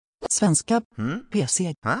Svenska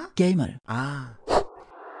PC Gamer.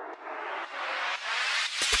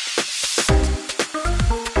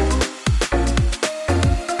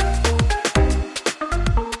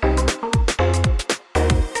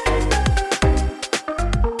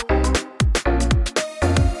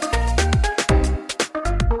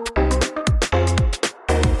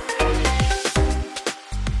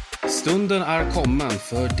 Stunden är kommen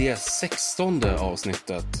för det 16:e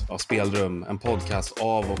avsnittet av Spelrum, en podcast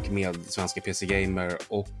av och med Svenska PC Gamer.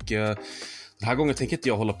 Och den här gången tänker inte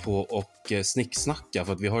jag hålla på och snicksnacka,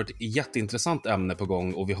 för att vi har ett jätteintressant ämne på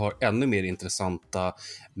gång och vi har ännu mer intressanta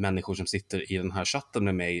människor som sitter i den här chatten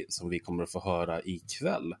med mig som vi kommer att få höra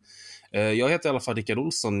ikväll. Jag heter i alla fall Rickard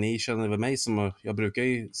Olsson. Ni känner väl mig som jag brukar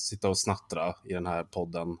ju sitta och snattra i den här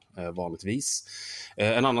podden vanligtvis.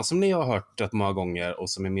 En annan som ni har hört rätt många gånger och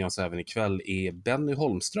som är med oss även ikväll är Benny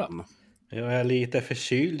Holmström. Jag är lite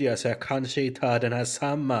förkyld, så jag kanske inte har den här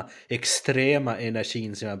samma extrema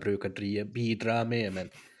energin som jag brukar bidra med,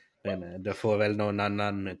 men då får väl någon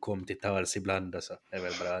annan komma till tals ibland, och så är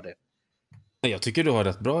väl bra det. Jag tycker du har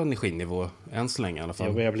rätt bra energinivå än så länge i alla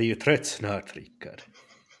fall. Ja, jag blir ju trött snart, Rickard.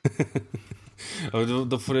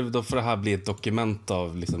 då får det här bli ett dokument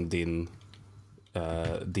av liksom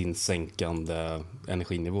din sänkande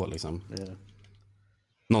energinivå liksom. Ja.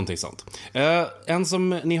 Någonting sånt. En som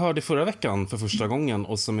ni hörde förra veckan för första gången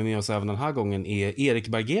och som är med oss även den här gången är Erik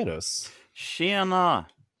Bergerus. Tjena!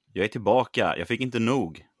 Jag är tillbaka. Jag fick inte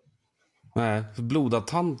nog. Nej, blodad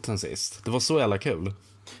tand sen sist. Det var så jävla kul.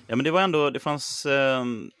 Ja, men det var ändå, det fanns...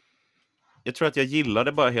 jag tror att jag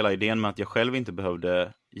gillade bara hela idén med att jag själv inte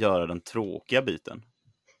behövde göra den tråkiga biten.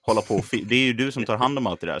 Hålla på det är ju du som tar hand om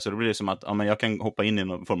allt det där. Så då blir det som att men jag kan hoppa in i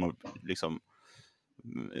någon form av liksom,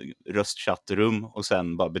 röstchattrum och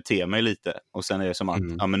sen bara bete mig lite. Och sen är det som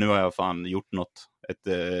att men nu har jag fan gjort något. Ett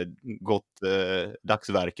gott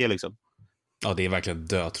dagsverke liksom. Ja, det är verkligen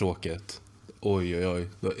dötråkigt. Oj,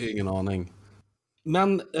 du har ingen aning.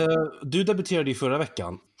 Men du debuterade ju förra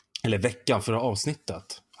veckan. Eller veckan förra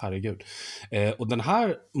avsnittet. Herregud. Och den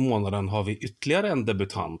här månaden har vi ytterligare en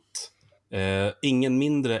debutant. Ingen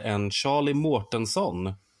mindre än Charlie Mårtensson.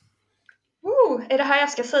 Är det här jag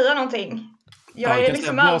ska säga någonting? Jag är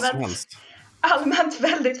liksom allmänt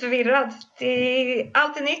väldigt förvirrad. Det är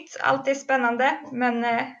alltid nytt, alltid spännande. Men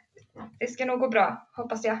det ska nog gå bra,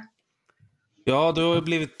 hoppas jag. Ja, du har ju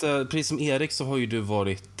blivit, precis som Erik så har ju du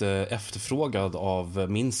varit efterfrågad av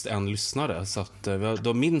minst en lyssnare. Så att du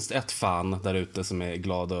har minst ett fan där ute som är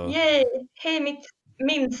glad. Yay! Hej, mitt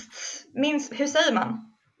minst, hur säger man?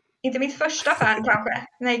 Inte mitt första fan kanske.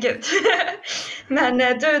 Nej, gud. Men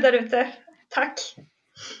du där ute, tack.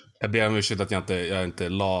 Jag ber om ursäkt att jag inte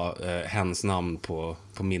la hens namn på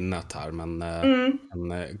minnet här. Men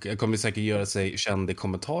jag kommer säkert göra sig känd i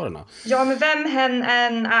kommentarerna. Ja, men vem hen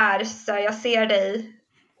än är så jag ser dig.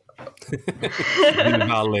 Du är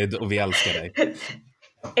valid och vi älskar dig.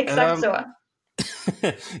 Exakt så.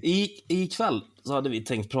 Ikväll så hade vi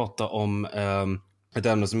tänkt prata om ett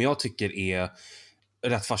ämne som jag tycker är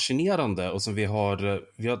rätt fascinerande och som vi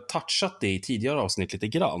har touchat det i tidigare avsnitt lite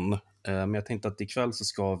grann. Men jag tänkte att ikväll så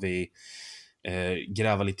ska vi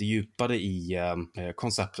gräva lite djupare i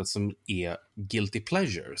konceptet som är guilty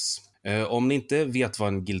pleasures. Om ni inte vet vad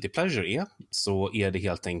en guilty pleasure är så är det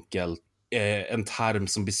helt enkelt en term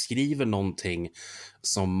som beskriver någonting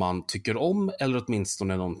som man tycker om eller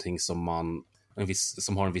åtminstone någonting som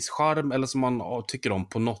har en viss charm eller som man tycker om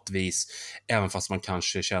på något vis, även fast man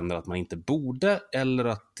kanske känner att man inte borde eller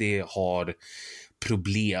att det har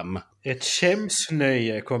problem. Ett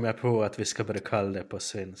skämsnöje kom jag på att vi ska börja kalla det på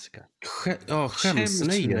svenska.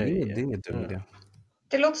 Skämsnöje. Det är inget dumt det.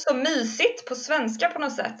 Det låter så mysigt på svenska på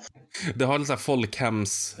något sätt. Det har en sån här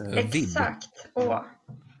folkhemsvibb. Exakt.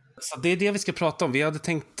 Så det är det vi ska prata om. Vi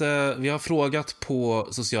har frågat på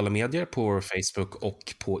sociala medier, på Facebook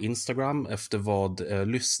och på Instagram efter vad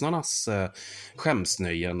lyssnarnas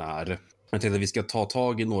skämsnöjen är. Jag tänkte att vi ska ta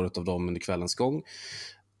tag i några av dem under kvällens gång.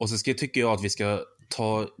 Och så tycker jag att vi ska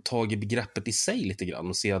ta tag i begreppet i sig lite grann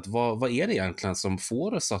och se att vad är det egentligen som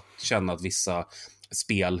får oss att känna att vissa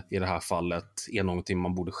spel i det här fallet är någonting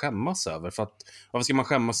man borde skämmas över. För att varför ska man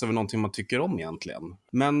skämmas över någonting man tycker om egentligen?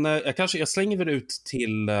 Men jag slänger väl ut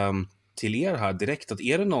till er här direkt att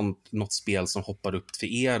är det något spel som hoppar upp för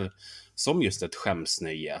er som just ett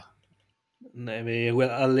skämsnöje? Nej, vi är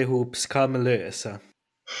allihop skamlösa.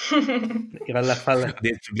 I alla fall, det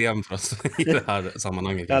är ett problem för oss i det här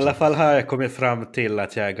sammanhanget. I alla fall har jag kommit fram till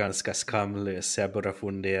att jag är ganska skamlös. Jag börjar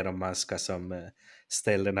fundera om man ska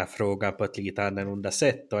ställa den här frågan på ett lite annorlunda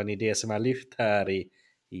sätt. Och en idé som jag lyft här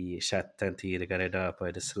i chatten tidigare idag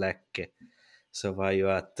på det Slack så var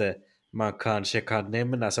ju att man kanske kan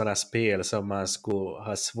nämna sådana spel som man skulle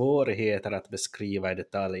ha svårigheter att beskriva i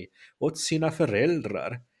detalj åt sina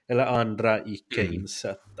föräldrar eller andra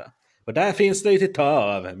icke-insatta. Och där finns det ju till ta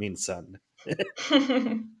av, minsann.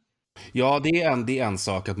 Ja, det är en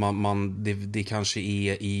sak att det kanske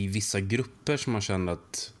är i vissa grupper som man känner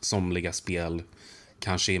att somliga spel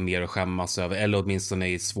kanske är mer att skämmas över, eller åtminstone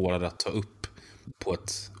är svårare att ta upp på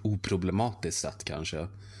ett oproblematiskt sätt kanske.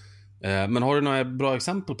 Men har du några bra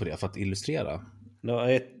exempel på det för att illustrera?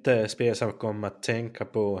 Ett spel som kommer att tänka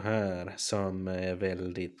på här som är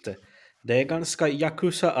väldigt... Det är ganska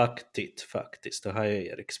Yakuza-aktigt faktiskt. Det har ju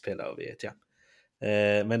Erik spelat, vet jag.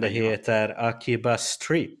 Men det heter Akiba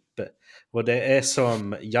Strip. Och det är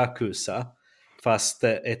som Yakuza. Fast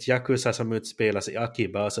ett Yakuza som utspelas i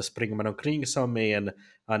Akiba. Så springer man omkring som en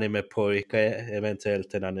anime-pojke.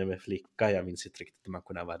 Eventuellt en anime-flicka. Jag minns inte riktigt hur man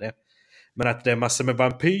kunde vara det. Men att det är massor med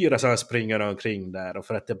vampyrer som springer omkring där. Och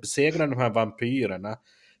för att besegra de här vampyrerna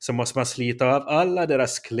så måste man slita av alla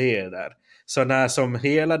deras kläder. Så när som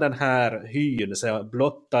hela den här hyn är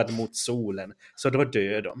blottad mot solen, så då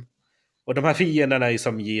dör de. Och de här fienderna är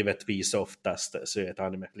som givetvis oftast söta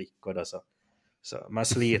anime-flickor. Då, så man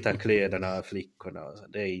sliter kläderna av flickorna. Och så.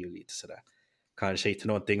 Det är ju lite sådär. Kanske inte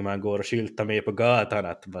någonting man går och skyltar med på gatan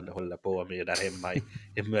att man håller på med där hemma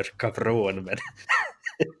i mörka vrån. Men...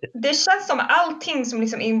 Det känns som allting som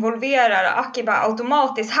liksom involverar Akiba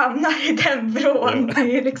automatiskt hamnar i den vrån. Ja.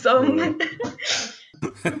 Liksom.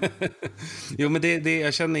 Jo, men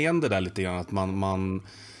jag känner igen det där lite grann. Att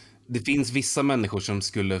det finns vissa människor som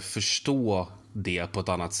skulle förstå det på ett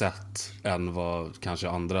annat sätt än vad kanske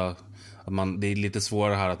andra... Att det är lite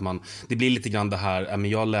svårare här att det blir lite grann det här, men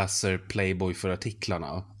jag läser Playboy för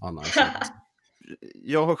artiklarna annars.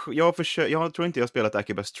 Jag tror inte jag har spelat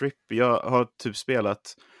Akiba Strip. Jag har typ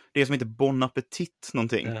spelat det som heter Bon Appetit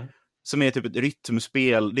någonting. Som är typ ett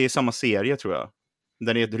rytmspel. Det är samma serie tror jag.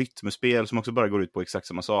 Där det är ett rytmspel som också bara går ut på exakt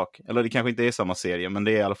samma sak. Eller det kanske inte är samma serie, men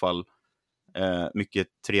det är i alla fall mycket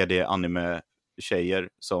 3D-anime-tjejer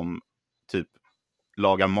som typ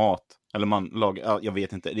lagar mat. Eller jag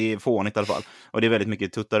vet inte. Det är fånigt i alla fall. Och det är väldigt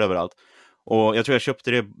mycket tuttar överallt. Och jag tror jag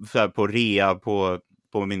köpte det så här på rea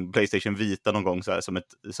på min PlayStation Vita någon gång så här,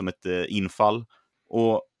 som ett infall.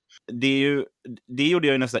 Och det gjorde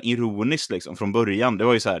jag ju nästan ironiskt liksom från början. Det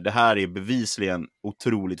var ju så här, det här är bevisligen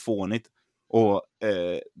otroligt fånigt och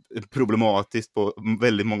problematiskt på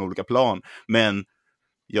väldigt många olika plan. Men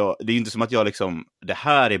det är ju inte som att jag liksom, det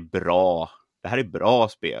här är bra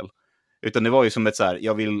spel. Utan det var ju som ett så här,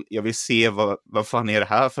 jag vill se vad fan är det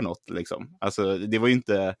här för något liksom. Alltså det var ju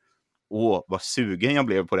inte vad sugen jag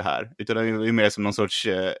blev på det här. Utan det var ju mer som någon sorts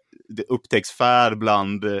upptäcktsfärd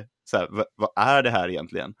bland så här, vad är det här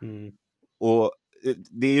egentligen? Och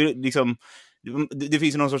det är ju liksom, det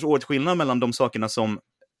finns ju någon sorts åtskillnad mellan de sakerna som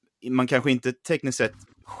man kanske inte tekniskt sett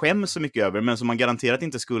skäms så mycket över, men som man garanterat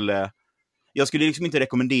inte jag skulle liksom inte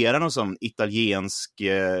rekommendera någon sån italiensk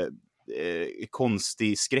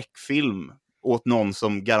konstig skräckfilm åt någon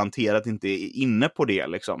som garanterat inte är inne på det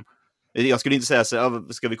liksom. Jag skulle inte säga så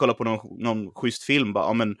ska vi kolla på någon schysst film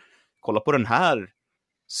bara, men kolla på den här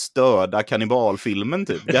störda kannibalfilmen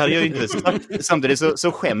typ. Det hade jag inte sagt. Samtidigt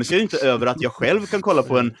så skäms jag inte över att jag själv kan kolla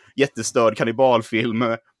på en jättestörd kannibalfilm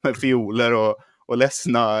med fioler och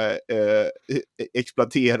ledsna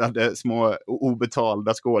exploaterade små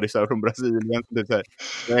obetalda skådisar från Brasilien. Det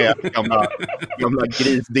är gamla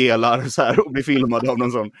grisdelar så här, och blir filmade av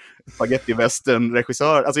någon sån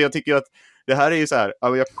spaghetti-western-regissör. Alltså jag tycker att det här är ju så här,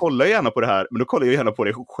 jag kollar gärna på det här, men då kollar jag gärna på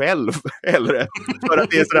det själv hellre. För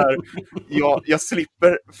att det är så där, jag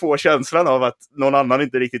slipper få känslan av att någon annan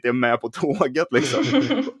inte riktigt är med på tåget liksom.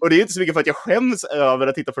 Och det är inte så mycket för att jag skäms över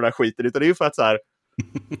att titta på den här skiten, utan det är ju för att så här,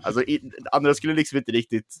 alltså andra skulle liksom inte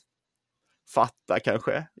riktigt fatta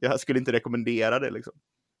kanske. Jag skulle inte rekommendera det liksom.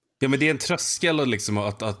 Ja, men det är en tröskel liksom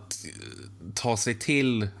att ta sig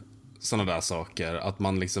till såna där saker, att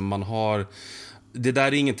man har, det där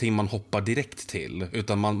är ingenting man hoppar direkt till,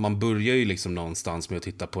 utan man börjar ju liksom någonstans med att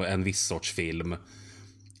titta på en viss sorts film,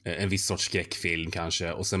 en viss sorts skräckfilm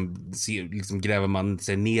kanske, och sen liksom gräver man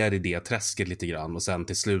sig ner i det träsket lite grann, och sen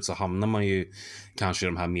till slut så hamnar man ju kanske i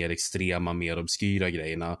de här mer extrema, mer obskyra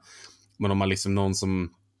grejerna. Men om man liksom någon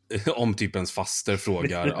som om typ ens faster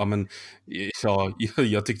frågar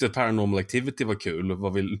jag tyckte Paranormal Activity var kul,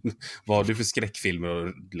 vad har du för skräckfilmer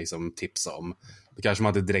att liksom tipsa om? Då kanske man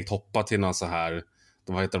inte direkt hoppar till någon så här,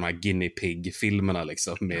 vad heter de här guinea pig-filmerna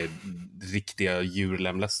liksom, med riktiga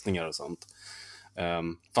djurlemlästningar och sånt.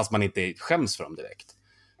 Fast man inte skäms för dem direkt.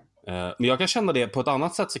 Men jag kan känna det på ett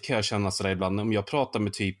annat sätt, så kan jag känna sådär ibland om jag pratar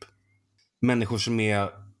med typ människor som är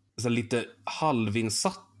så lite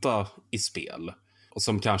halvinsatta i spel. Och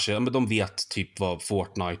som kanske, men de vet typ vad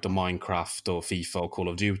Fortnite och Minecraft och FIFA och Call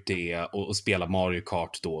of Duty är och spelar Mario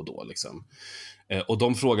Kart då och då liksom. Och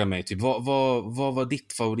de frågar mig typ, vad var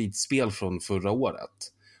ditt favoritspel från förra året?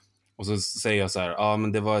 Och så säger jag så här,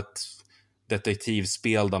 men det var ett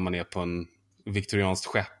detektivspel där man är på en viktorianskt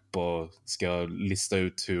skepp och ska lista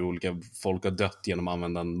ut hur olika folk har dött genom att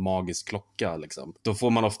använda en magisk klocka liksom. Då får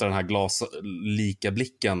man ofta den här lika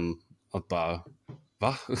blicken att bara,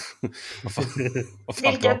 va? vad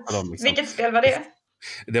fan pratar de liksom? Vilket spel var det?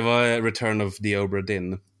 Det var Return of the Obra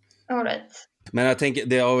Dinn. All right. Men jag tänker,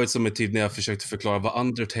 det har varit som ett typ när jag försökte förklara vad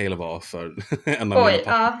Undertale var för en av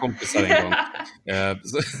mina kompisar en gång.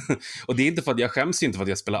 Och det är inte för att jag skäms inte för att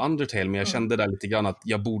jag spelar Undertale, men jag kände där lite grann att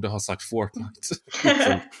jag borde ha sagt Fortnite.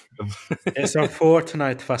 Det är som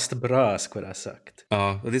Fortnite fast bra, skulle jag ha sagt.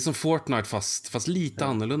 Ja, det är som Fortnite fast lite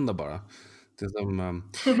annorlunda bara. Det är som,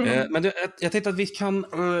 men jag tänkte att vi kan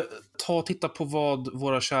ta och titta på vad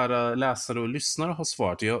våra kära läsare och lyssnare har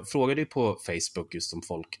svarat. Jag frågade ju på Facebook just om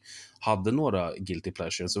folk hade några guilty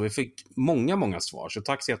pleasures, och vi fick många svar, så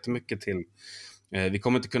tack så jättemycket till. Vi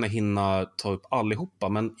kommer inte kunna hinna ta upp allihopa,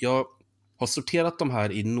 men jag har sorterat de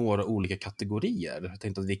här i några olika kategorier. Jag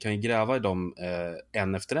tänkte att vi kan gräva i dem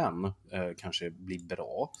en efter en, kanske blir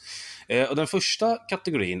bra. Och den första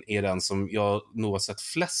kategorin är den som jag nog har sett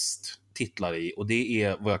flest titlar i, och det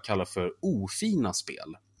är vad jag kallar för ofina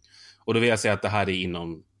spel. Och då vill jag säga att det här är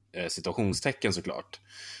inom situationstecken såklart.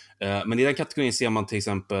 Men i den kategorin ser man till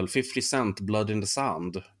exempel 50 Cent, Blood in the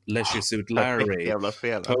Sand, Leisure Suit Larry,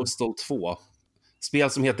 Postal 2. Spel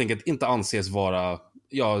som helt enkelt inte anses vara,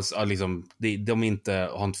 liksom, har inte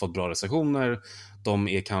fått bra recensioner. De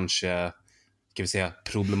är kanske, kan vi säga,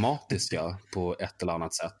 problematiska på ett eller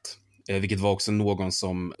annat sätt. Vilket var också någon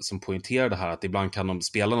som poängterade här att ibland kan de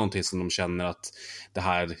spela någonting som de känner att det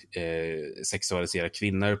här sexualiserar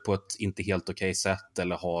kvinnor på ett inte helt okej sätt,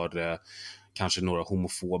 eller har kanske några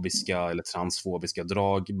homofobiska eller transfobiska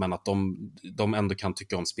drag, men att de ändå kan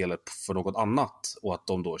tycka om spelet för något annat, och att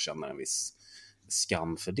de då känner en viss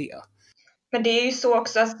skam för det. Men det är ju så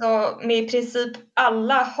också, alltså, med i princip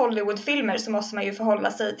alla Hollywoodfilmer så måste man ju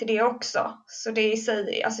förhålla sig till det också. Så det i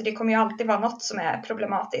sig, alltså det kommer ju alltid vara något som är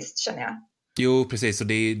problematiskt, känner jag. Jo, precis. Och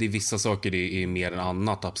det är vissa saker det är mer än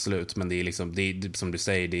annat, absolut. Men det är liksom, det, som du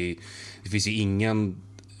säger, det finns ju ingen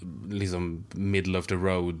liksom middle of the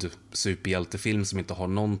road superhjältefilm som inte har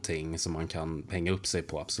någonting som man kan hänga upp sig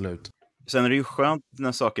på, absolut. Sen är det ju skönt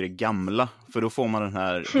när saker är gamla, för då får man den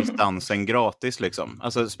här distansen gratis liksom.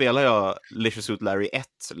 Alltså spelar jag Leisure Suit Larry 1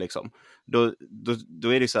 liksom,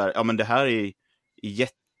 då är det så här, ja men det här är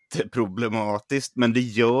jätteproblematiskt, men det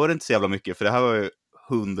gör inte så jävla mycket, för det här var ju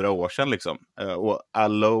 100 år sedan liksom. Och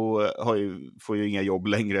Allo får ju inga jobb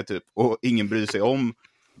längre typ, och ingen bryr sig om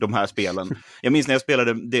de här spelen. Jag minns när jag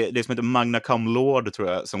spelade det som heter Magna Cum Laude, tror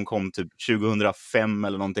jag, som kom typ 2005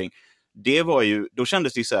 eller någonting. Det var ju, då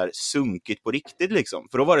kändes det ju så här sunkigt på riktigt liksom.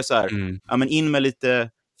 För då var det så här, ja men in med lite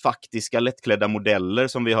faktiska lättklädda modeller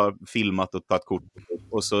som vi har filmat och tagit kort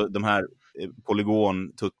på, och så de här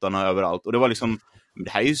polygontuttarna överallt. Och det var liksom, det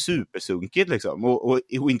här är ju supersunkigt liksom,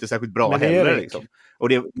 och inte särskilt bra heller liksom. Och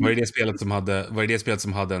det var det spelet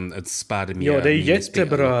som hade ett spermie. Ja, det är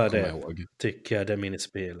jättebra det, tycker jag, det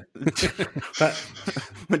minispelet.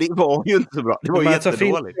 Men det var ju inte så bra. Det var ju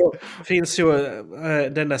jättedåligt. Finns ju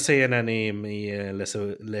den där scenen i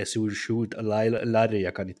Leisure Suit Larry,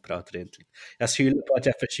 jag kan inte prata rentligt. Jag skyller på att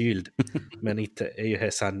jag är förkyld, men inte är ju här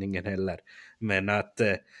sanningen heller. Men att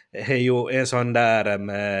det är ju en sån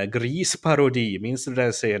där grisparodi. Minns du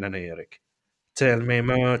den scenen, Erik? Tell me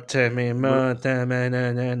more,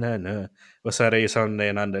 och så är det ju sån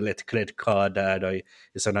en lättklädd karl där då, i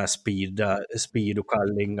såna här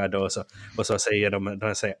speedo-kallingar då, och så säger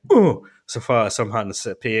de säger, så far som hans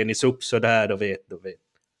penis upp så där, då vet.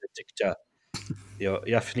 Det tyckte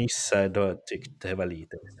jag fnissade då, tyckte det var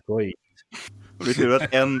lite skoj. Och det är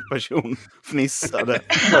att en person fnissade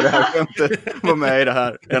när det här skämtet var med i det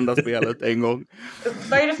här enda spelet en gång.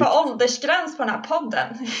 Vad är det för åldersgräns på den här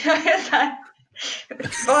podden? Jag är så här,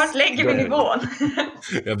 vart lägger vi nivån?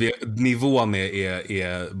 Nivån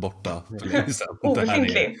är borta.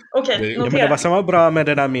 Obefintlig. Okej, men det var som var bra med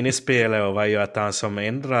det där minispelet var ju att han som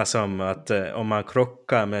ändrar som att om man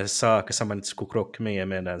krockar med saker som man inte skulle krocka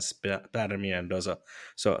med den spermien då,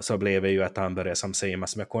 så blev det ju att han började som säga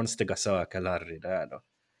massor med konstiga saker, Larry där då.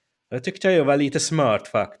 Jag tyckte jag var lite smart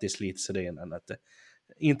faktiskt, lite sådär, att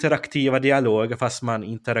interaktiva dialoger fast man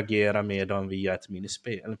interagerar med dem via ett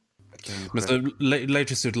minispel. Men så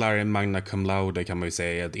Leisure Suit Larry och Magna Cum Laude kan man ju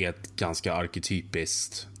säga är ett ganska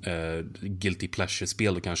arketypiskt guilty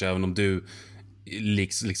pleasure-spel då, kanske, även om du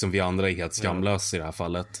liksom vi andra är helt skamlösa i det här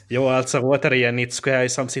fallet. Jo, alltså återigen, inte skulle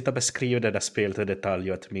jag som sitta och beskriva det där spelet i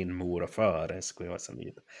detalj åt min mor och far. Det skulle vara så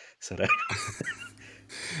lite sådär.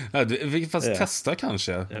 Vi får testa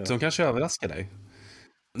kanske. Som kanske överraskar dig.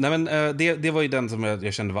 Nej, men det var ju den som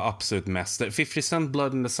jag kände var absolut mest. 50 Cent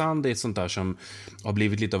Blood in the Sand är ett sånt där som har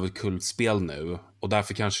blivit lite av ett kultspel nu. Och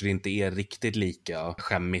därför kanske det inte är riktigt lika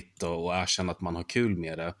skämmigt och erkänna att man har kul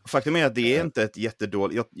med det. Faktum är att det är inte ett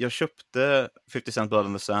jättedåligt... Jag köpte 50 Cent Blood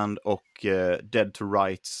in the Sand och Dead to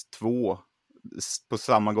Rights 2 på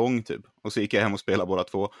samma gång typ. Och så gick jag hem och spelade båda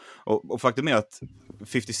två. Och faktum är att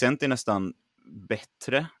 50 Cent är nästan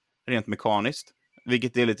bättre rent mekaniskt.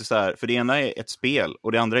 Vilket är lite så här, för det ena är ett spel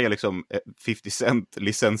och det andra är liksom 50 Cent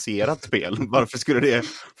licensierat spel. Varför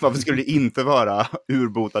skulle det inte vara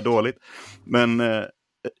urbota dåligt? Men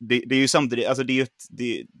det är ju samtidigt, alltså det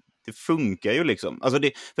funkar ju liksom. Alltså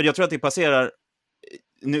för jag tror att det passerar,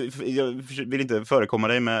 nu, jag vill inte förekomma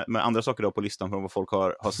dig med andra saker då på listan från vad folk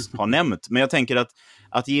har nämnt, men jag tänker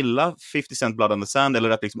att gilla 50 Cent Blood on the Sand eller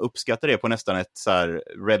att liksom uppskatta det på nästan ett så här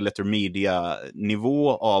Red Letter Media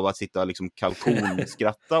nivå av att sitta och liksom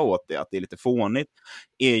kalkonskratta åt det, att det är lite fånigt,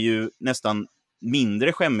 är ju nästan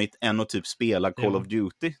mindre skämmigt än att typ spela Call of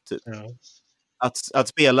Duty typ. Ja. Att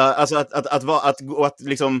spela, alltså att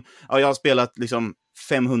liksom, ja, jag har spelat liksom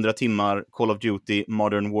 500 timmar Call of Duty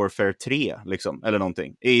Modern Warfare 3 liksom, eller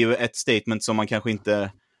någonting, är ju ett statement som man kanske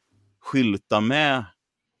inte skyltar med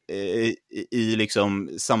i liksom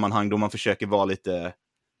sammanhang då man försöker vara lite,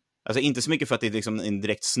 alltså inte så mycket för att det är liksom en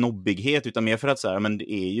direkt snobbighet, utan mer för att så här, men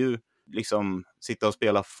det är ju liksom sitta och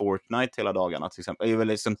spela Fortnite hela dagarna till exempel, är ju väl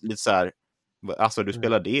liksom lite så här, alltså du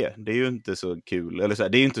spelar det är ju inte så kul, eller så här,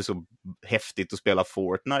 det är ju inte så häftigt att spela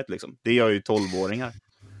Fortnite liksom, det gör ju 12-åringar.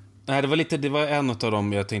 Nej, det var en av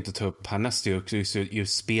dem jag tänkte ta upp härnäst,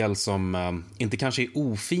 just spel som inte kanske är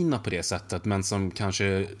ofina på det sättet, men som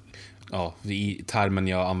kanske, ja, i termen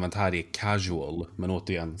jag använt här är casual, men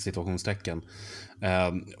återigen situationstecken.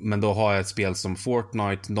 Men då har jag ett spel som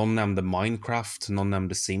Fortnite, någon nämnde Minecraft, någon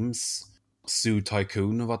nämnde Sims, Zoo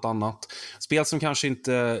Tycoon var ett annat. Spel som kanske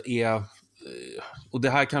inte är, och det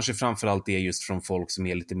här kanske framförallt är just från folk som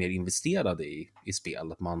är lite mer investerade i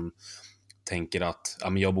spel, att man tänker att ja,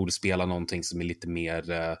 men jag borde spela någonting som är lite mer,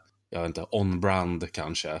 jag vet inte, on-brand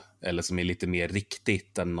kanske, eller som är lite mer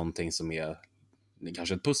riktigt än någonting som är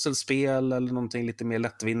kanske ett pusselspel eller någonting lite mer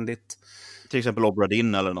lättvindigt. Till exempel Obra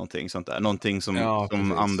Dinn eller någonting sånt där. Någonting som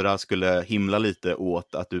andra skulle himla lite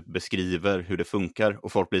åt, att du beskriver hur det funkar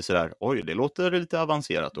och folk blir sådär, oj, det låter lite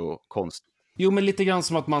avancerat och konstigt. Jo, men lite grann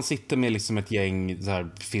som att man sitter med liksom ett gäng så här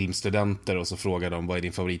filmstudenter och så frågar de, vad är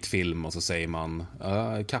din favoritfilm? Och så säger man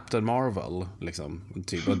Captain Marvel liksom.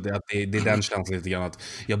 Typ. Det är den känslan lite grann att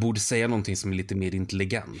jag borde säga någonting som är lite mer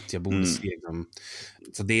intelligent. Jag borde se dem.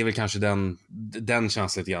 Så det är väl kanske den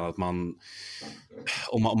känslan lite grann att man,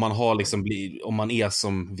 om man har liksom om man är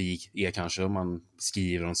som vi är kanske, om man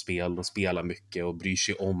skriver om spel och spelar mycket och bryr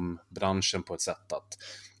sig om branschen på ett sätt att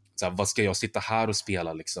så här, vad ska jag sitta här och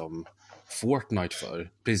spela liksom Fortnite för?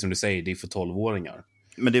 Precis som du säger, det är för 12-åringar.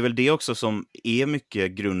 Men det är väl det också som är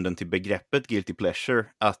mycket grunden till begreppet guilty pleasure,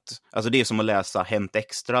 att alltså det är som att läsa Hänt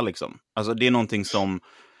Extra liksom. Alltså det är någonting som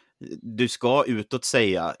du ska utåt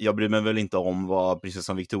säga, jag bryr mig väl inte om vad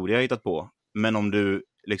prinsessan Victoria har hittat på, men om du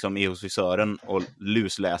liksom är hos frisören och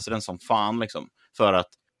lusläser den som fan liksom, för att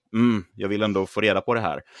jag vill ändå få reda på det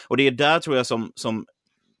här. Och det är där tror jag som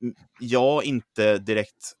jag inte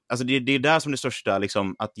direkt, alltså det är där som det största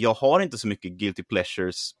liksom, att jag har inte så mycket guilty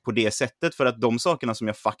pleasures på det sättet, för att de sakerna som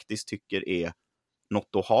jag faktiskt tycker är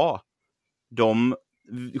något att ha, de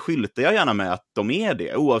skyltar jag gärna med att de är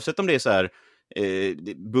det, oavsett om det är så här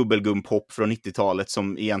bubbelgumpop från 90-talet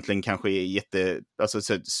som egentligen kanske är alltså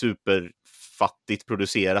superfattigt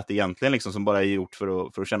producerat egentligen liksom, som bara är gjort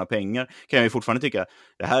för att tjäna pengar, kan jag ju fortfarande tycka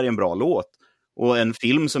det här är en bra låt. Och en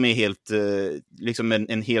film som är helt liksom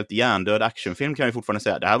en helt hjärndöd actionfilm kan jag fortfarande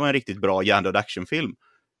säga, det här var en riktigt bra hjärndöd actionfilm.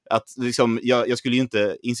 Att liksom, jag skulle ju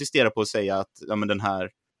inte insistera på att säga att ja, men den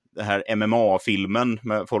här MMA-filmen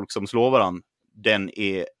med folk som slår varandra, den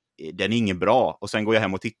är ingen bra. Och sen går jag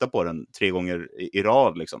hem och tittar på den 3 gånger i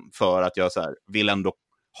rad liksom, för att jag så här, vill ändå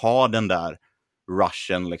ha den där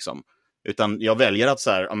rushen liksom. Utan jag väljer att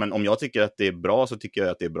så här, ja, men om jag tycker att det är bra så tycker jag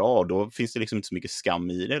att det är bra, och då finns det liksom inte så mycket skam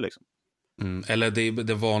i det liksom. Eller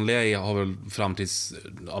det vanliga har väl fram tills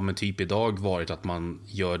men typ idag varit att man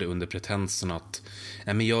gör det under pretensen att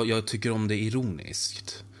men jag tycker om det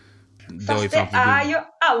ironiskt. Fast det är ju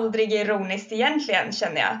aldrig ironiskt egentligen,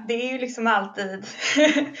 känner jag. Det är ju liksom alltid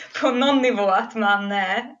på någon nivå att man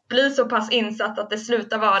blir så pass insatt att det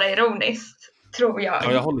slutar vara ironiskt. tror jag.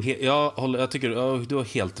 Ja, jag tycker du har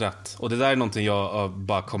helt rätt. Och det där är någonting jag har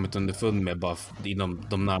bara kommit underfund med bara inom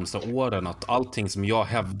de närmsta åren. Att allting som jag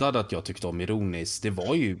hävdade att jag tyckte om ironiskt, det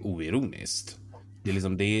var ju oironiskt. Det, är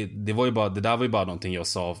liksom, det var ju bara, det där var ju bara någonting jag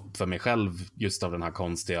sa för mig själv, just av den här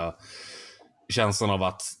konstiga känslan av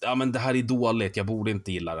att ja, men det här är dåligt, jag borde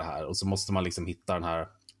inte gilla det här. Och så måste man liksom hitta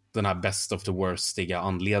den här best of the worstiga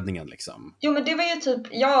anledningen liksom. Jo, men det var ju typ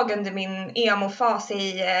jag under min emo-fas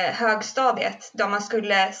i högstadiet, då man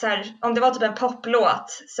skulle så här, om det var typ en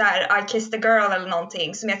poplåt så här, I kissed a girl eller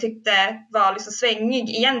någonting som jag tyckte var liksom svängig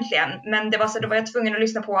egentligen, men det var så då var jag tvungen att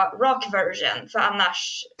lyssna på rock version, för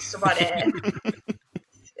annars så var det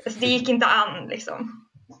alltså, det gick inte an liksom.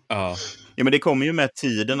 Ja, men det kommer ju med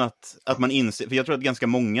tiden att man inser, för jag tror att ganska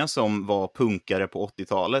många som var punkare på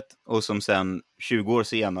 80-talet och som sen 20 år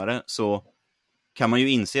senare så kan man ju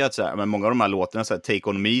inse att så här, men många av de här låtarna, så här, Take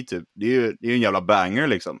On Me typ, det är ju en jävla banger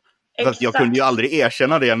liksom. Fast jag kunde ju aldrig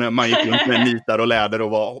erkänna det när man gick runt med nitar och läder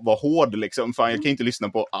och var hård liksom. Fan, jag kan inte lyssna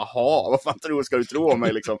på aha, vad fan ska du tro om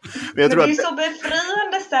mig liksom. Men det är ju så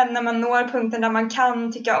befriande sen när man når punkten där man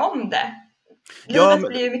kan tycka om det. Livet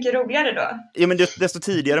blir ju mycket roligare då. Ja, men desto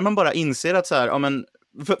tidigare man bara inser att så här, ja, men,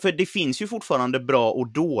 för det finns ju fortfarande bra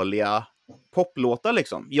och dåliga poplåtar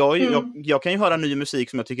liksom. Jag kan ju höra ny musik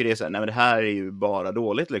som jag tycker är så här, nej men det här är ju bara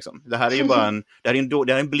dåligt liksom. Det här är ju bara det här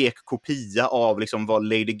är en blek kopia av liksom vad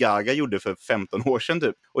Lady Gaga gjorde för 15 år sedan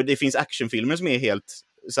typ. Och det finns actionfilmer som är helt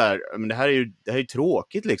så här, men det här är ju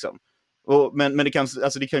tråkigt liksom. Men det kan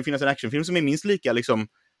ju finnas en actionfilm som är minst lika liksom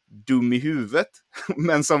dum i huvudet,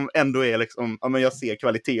 men som ändå är liksom, ja men jag ser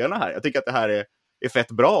kvaliteterna här. Jag tycker att det här är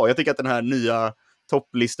fett bra. Jag tycker att den här nya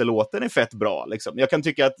topplistelåten är fett bra liksom. Jag kan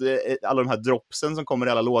tycka att alla de här dropsen som kommer i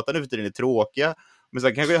alla låtar nu för tiden är tråkiga, men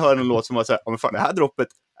sen kanske jag hör en låt som var så här, ja men fan, det här droppet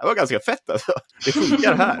det var ganska fett alltså. Det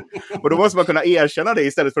funkar här. Och då måste man kunna erkänna det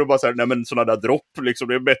istället för att bara säga, nej men sådana där dropp liksom,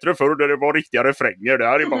 det är bättre förr där det var riktiga refränger, det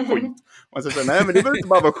här är bara skit. Och så säger, nej men det behöver inte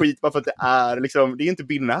bara vara skit bara för att det är liksom, det är inte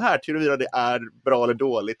binärt huruvida det är bra eller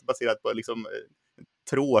dåligt baserat på liksom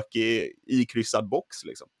tråkig ikryssad box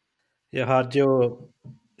liksom. Jag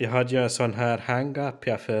hade ju en sån här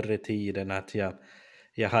hang-up förr i tiden att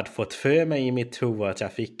jag hade fått för mig i mitt huvud att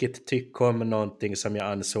jag fick inte tycka om någonting som jag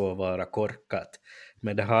ansåg vara korkat.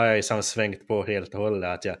 Men det har jag ju som svängt på helt och hållet,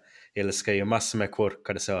 att jag älskar ju massor med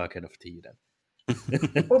korkade saker för tiden.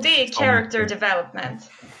 Och det är character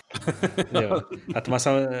development. Ja,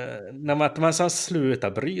 att man som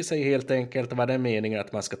slutar bry sig helt enkelt vad det är meningen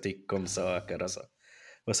att man ska tycka om saker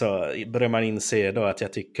och så börjar man inse då att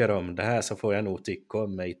jag tycker om det här, så får jag nog tycka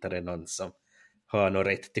om mig. Där det är någon som har någon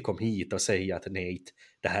rätt att komma hit och säga att nej,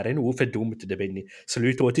 det här är nog för dumt det Benny.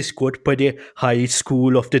 Sluta åt i skott på det High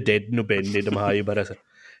School of the Dead nu Benny. De har ju bara så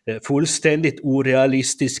fullständigt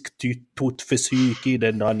orealistisk fysik i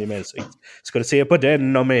den animen. Ska du se på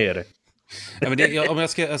den och mer? Ja, men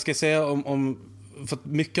jag ska säga om för att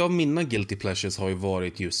mycket av mina guilty pleasures har ju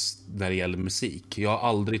varit just när det gäller musik. Jag har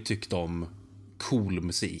aldrig tyckt om cool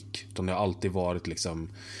musik, utan det har alltid varit liksom,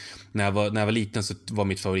 när jag var liten så var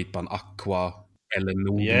mitt favoritband Aqua eller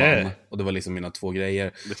Nordman, och det var liksom mina två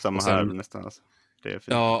grejer. Det är samma här nästan alltså. Det är fint.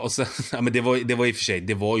 Ja, och sen, ja, men det var i och för sig,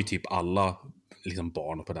 det var ju typ alla liksom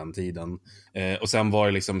barn på den tiden. Och sen var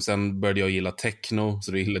det liksom, sen började jag gilla techno,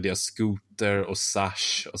 så då gillade jag Scooter och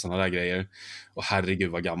Sash och såna där grejer. Och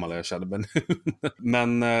herregud vad gammal jag kände.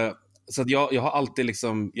 Men så att jag har alltid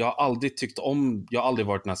liksom, jag har aldrig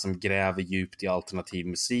varit den som gräver djupt i alternativ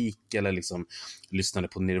musik eller liksom lyssnade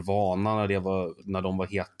på Nirvana när de var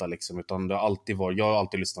heta liksom, utan jag har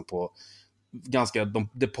alltid lyssnat på ganska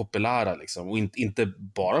det populära liksom, och inte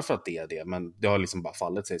bara för att det är det, men det har liksom bara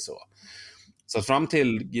fallit sig så. Så fram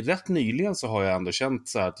till rätt nyligen så har jag ändå känt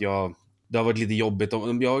så här att det har varit lite jobbigt.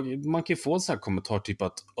 Man kan ju få en sån här kommentar typ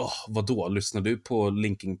att vadå, lyssnar du på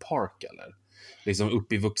Linkin Park eller? Liksom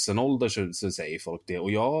upp i vuxen ålder så säger folk det.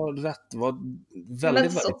 Och jag var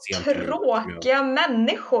väldigt så sent. tråkiga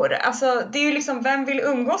människor. Alltså det är ju liksom, vem vill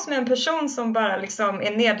umgås med en person som bara liksom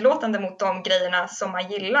är nedlåtande mot de grejerna som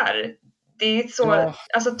man gillar? Det är så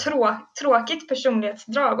alltså, tråkigt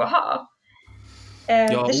personlighetsdrag att ha.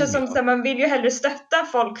 Det känns som att man vill ju hellre stötta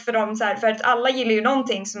folk för dem så här, för att alla gillar ju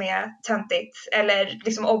någonting som är töntigt eller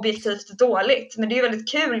liksom objektivt dåligt. Men det är ju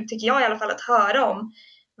väldigt kul, tycker jag i alla fall, att höra om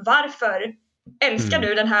varför älskar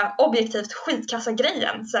du den här objektivt skitkassa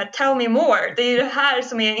grejen. Så här, tell me more. Det är ju det här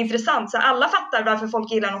som är intressant. Så alla fattar varför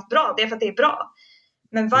folk gillar något bra. Det är för att det är bra.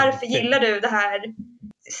 Men varför gillar du det här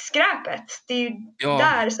skräpet? Det är ju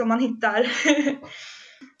där som man hittar.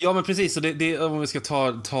 Ja, men precis. Så det, om vi ska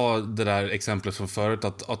ta det där exemplet från förut,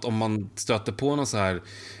 att om man stöter på någon så här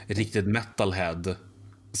riktigt metalhead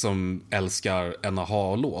som älskar en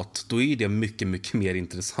AHA-låt, då är det mycket, mycket mer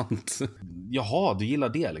intressant. Jaha, du gillar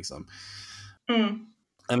det liksom.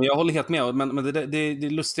 Men jag håller helt med, men det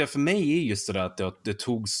lustiga för mig är just det där att det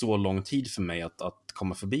tog så lång tid för mig att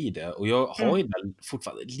komma förbi det. Och jag har ju det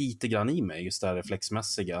fortfarande lite grann i mig, just det här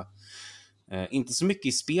reflexmässiga. Inte så mycket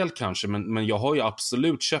i spel kanske, men jag har ju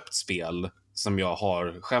absolut köpt spel som jag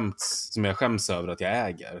skäms över att jag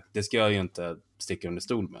äger. Det ska jag ju inte sticka under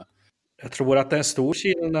stol med. Jag tror att en stor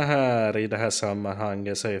skillnad här i det här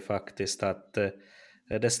sammanhanget så är faktiskt att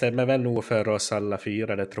det stämmer väl nog för oss alla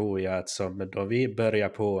fyra, det tror jag, att som då vi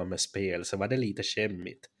började på med spel så var det lite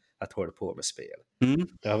skämmigt att hålla på med spel.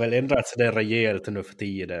 Det har väl ändrats det rejält nu för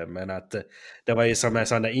tiden, men att det var ju som en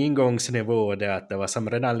sån där ingångsnivå det att det var som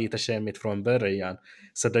redan lite skämmigt från början.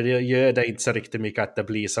 Så det gör det inte så riktigt mycket att det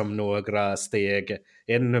blir som några steg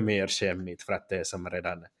ännu mer skämmigt för att det är som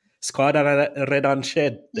skadan redan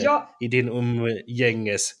skett i din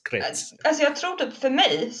umgängeskrets. Alltså jag tror typ för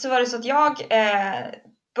mig så var det så att jag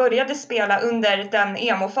började spela under den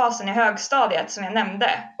emo-fasen i högstadiet som jag nämnde.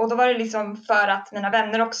 Och då var det liksom för att mina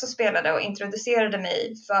vänner också spelade och introducerade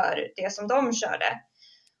mig för det som de körde.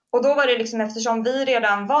 Och då var det liksom, eftersom vi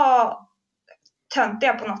redan var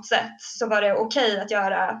töntiga på något sätt, så var det okej att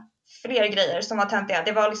göra fler grejer som var töntiga.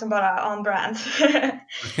 Det var liksom bara on brand.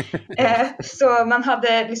 Så man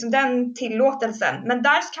hade liksom den tillåtelsen. Men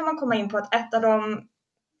där kan man komma in på att ett av de,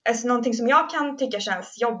 alltså någonting som jag kan tycka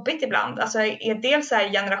känns jobbigt ibland, alltså är dels så här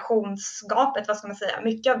generationsgapet, vad ska man säga,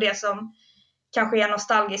 mycket av det som kanske är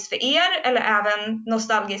nostalgiskt för er eller även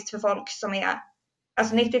nostalgiskt för folk som är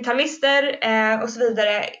alltså 90-talister och så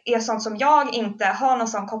vidare, är sånt som jag inte har någon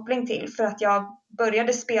sån koppling till, för att jag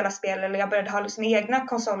började spela spel, eller jag började ha liksom egna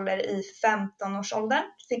konsoler i 15-årsåldern,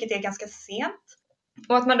 vilket är ganska sent.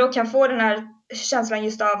 Och att man då kan få den här känslan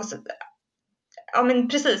just av, ja men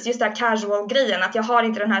precis, just det här casual-grejen, att jag har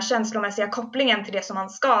inte den här känslomässiga kopplingen till det som man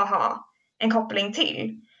ska ha en koppling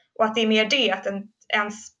till. Och att det är mer det, att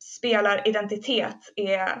ens spelaridentitet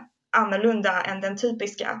är annorlunda än den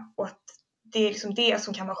typiska, och att det är liksom det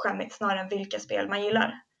som kan vara skämmigt snarare än vilka spel man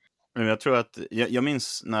gillar. Men jag tror att, jag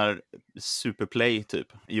minns när Superplay typ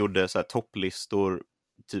gjorde så här topplistor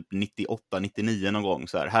typ 98-99 någon gång,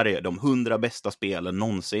 så här är de 100 bästa spelen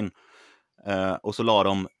någonsin. Och så la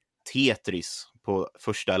de Tetris på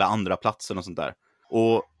första eller andra platsen och sånt där.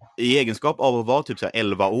 Och i egenskap av att vara typ så här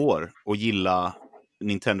 11 år och gilla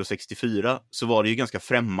Nintendo 64, så var det ju ganska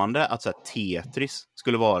främmande att så här Tetris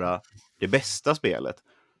skulle vara det bästa spelet.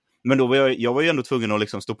 Men då var jag var ju ändå tvungen att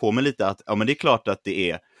liksom stå på mig lite att ja, men det är klart att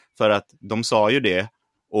det är, för att de sa ju det,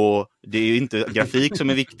 och det är ju inte grafik som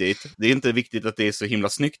är viktigt. Det är inte viktigt att det är så himla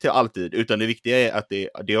snyggt till alltid, utan det viktiga är att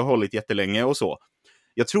det har hållit jättelänge och så.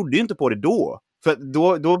 Jag trodde ju inte på det då. För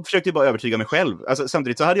då försökte jag bara övertyga mig själv. Alltså,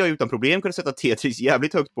 samtidigt så hade jag utan problem kunnat sätta Tetris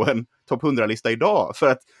jävligt högt på en topp 100-lista idag. För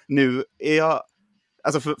att nu är jag,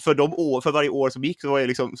 alltså för varje år som gick så var jag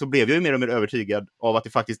liksom, så blev jag ju mer och mer övertygad av att det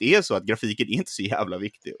faktiskt är så att grafiken är inte så jävla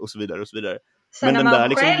viktig och så vidare och så vidare. Sen men när man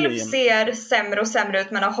liksom själv ser sämre och sämre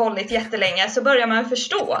ut men har hållit jättelänge, så börjar man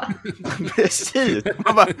förstå. Precis.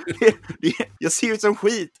 Man bara, jag ser ut som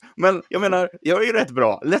skit, men jag menar, jag är ju rätt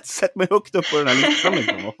bra. Sätt mig högt upp på den här listan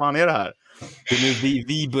liksom. Vad fan är det här?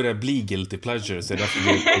 Vi börjar bli guilty pleasures. Det är därför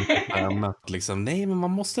vi liksom, nej, men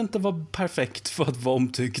man måste inte vara perfekt för att vara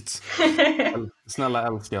omtyckt. Snälla,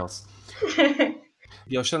 älska oss.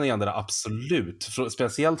 Jag känner igen det där absolut.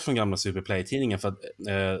 Speciellt från gamla Superplay-tidningen. För att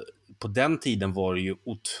på den tiden var det ju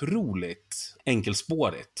otroligt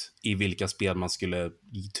enkelspårigt i vilka spel man skulle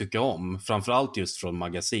tycka om. Framförallt just från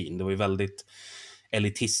magasin. Det var ju väldigt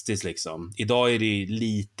elitistiskt liksom. Idag är det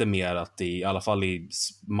lite mer att i alla fall i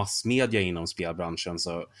massmedia inom spelbranschen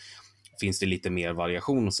så finns det lite mer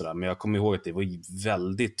variation och sådär. Men jag kommer ihåg att det var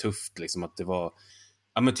väldigt tufft liksom, att det var,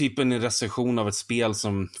 ja men typ en recension av ett spel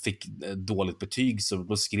som fick dåligt betyg, så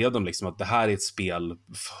då skrev de liksom att det här är ett spel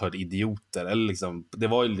för idioter, eller liksom, det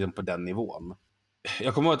var ju liksom på den nivån.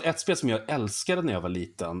 Jag kommer ihåg att ett spel som jag älskade när jag var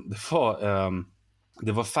liten,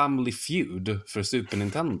 det var Family Feud för Super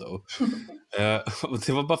Nintendo. Det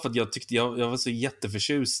var bara för att jag tyckte jag var så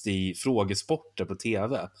jätteförtjust i frågesporter på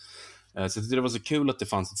tv. Så jag tyckte det var så kul att det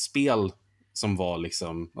fanns ett spel som var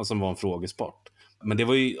liksom, som var en frågesport. Men det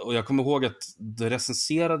var ju, och jag kommer ihåg att det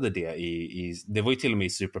recenserade det det var ju till och med i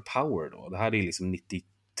Super Power då. Det här är liksom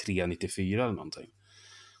 93-94 eller någonting.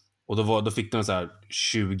 Och då fick de så här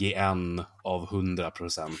 21 av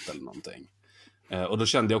 100% eller någonting. Och då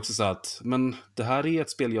kände jag också så att, men det här är ett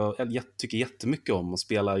spel jag tycker jättemycket om och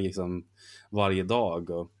spelar liksom varje dag.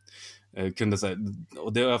 Och kunde så här,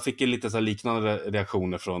 och jag fick lite så här liknande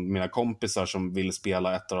reaktioner från mina kompisar som ville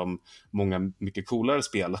spela ett av de många mycket coolare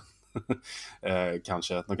spelen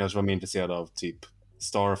Kanske. De kanske var mer intresserade av typ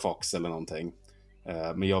Star Fox eller någonting.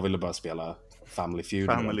 Men jag ville bara spela Family Feud.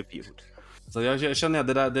 Så jag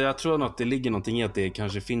känner att jag tror nog att det ligger någonting i att det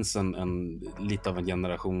kanske finns en lite av en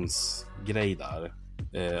generationsgrej där.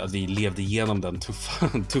 Att vi levde igenom den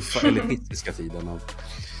tuffa elitistiska tiden.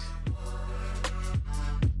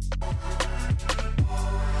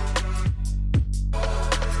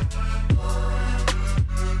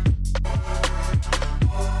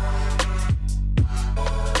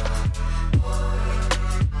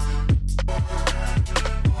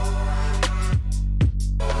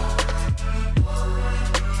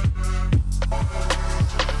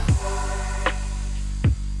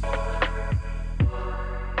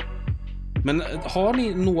 Men har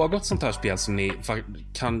ni något sånt här spel som ni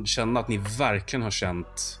kan känna att ni verkligen har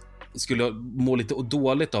känt skulle må lite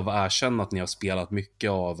dåligt av att erkänna att ni har spelat mycket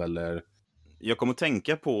av, eller? Jag kommer att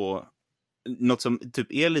tänka på något som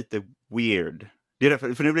typ är lite weird. Det är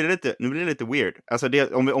därför, för nu blir det lite weird. Alltså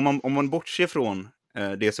om man bortser från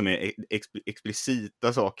det som är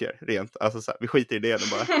explicita saker rent. Alltså så här, vi skiter i det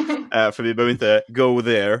bara. För vi behöver inte go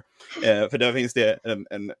there. För där finns det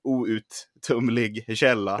en outtömlig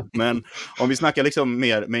källa. Men om vi snackar liksom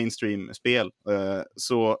mer mainstream-spel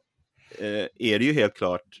så är det ju helt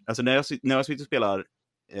klart. Alltså när jag sitter och spelar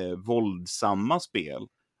våldsamma spel.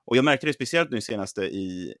 Och jag märkte det speciellt nu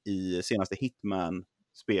i senaste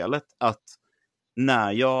Hitman-spelet. Att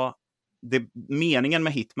meningen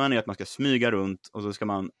med Hitman är att man ska smyga runt och så ska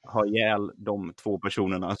man ha ihjäl de 2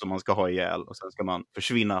 personerna som man ska ha ihjäl och sen ska man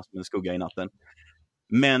försvinna som en skugga i natten.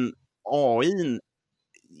 Men AI:n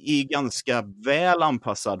är ganska väl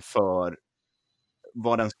anpassad för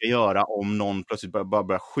vad den ska göra om någon plötsligt bara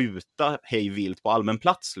börjar skjuta hej vilt på allmän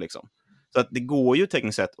plats liksom. Så att det går ju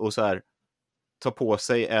tekniskt sett att så här, ta på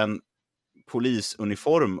sig en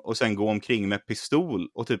polisuniform och sen gå omkring med pistol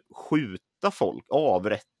och typ skjuta folk,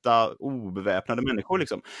 avrätta obeväpnade människor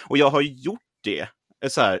liksom. Och jag har gjort det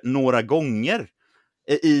så här några gånger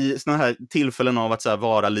i såna här tillfällen av att så här,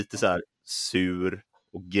 vara lite så här sur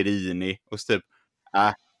och grinig och så typ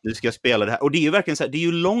nu ska jag spela det här. Och det är ju verkligen så här, det är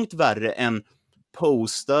ju långt värre än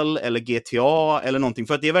Postal eller GTA eller någonting,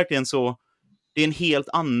 för att det är verkligen så. Det är en helt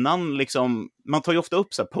annan liksom, man tar ju ofta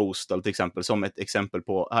upp så här Postal till exempel som ett exempel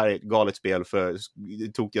på här är ett galet spel för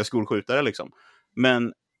tokiga skolskjutare liksom.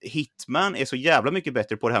 Men Hitman är så jävla mycket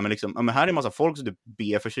bättre på det här med liksom, men här är en massa folk som typ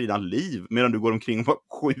ber för sina liv medan du går omkring och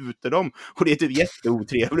skjuter dem, och det är typ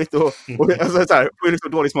jätteotrevligt och alltså så här, får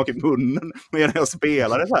liksom dålig smak i munnen medan jag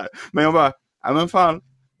spelar det så här. Men jag bara, men fan,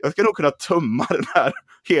 jag ska nog kunna tömma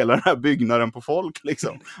hela den här byggnaden på folk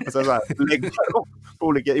liksom. Och sen så här, lägga dem på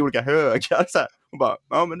olika högar så här. Och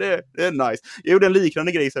bara, men det är nice. Jag gjorde en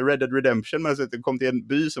liknande grej så här, Red Dead Redemption, men så att jag kom till en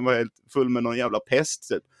by som var helt full med någon jävla pest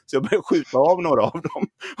typ. Så jag började skjuta av några av dem.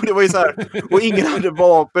 Och det var ju så här, och ingen hade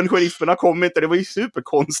vapen, sherifferna kom inte, det var ju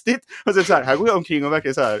superkonstigt. Och så här går jag omkring och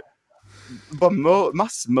verkligen så här bara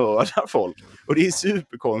massmördar folk. Och det är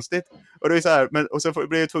superkonstigt. Och det är så här, och så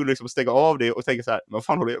blev jag tvungen liksom att stänga av det och tänka så här, vad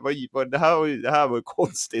fan håller det här var ju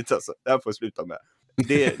konstigt alltså. Det här får jag sluta med.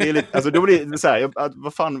 Det är lite, alltså då blir det så här,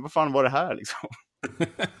 vad fan var det här liksom?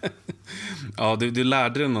 Ja, du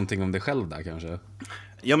lärde dig någonting om dig själv där kanske.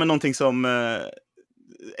 Ja, men någonting som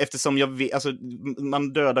eftersom jag vet, alltså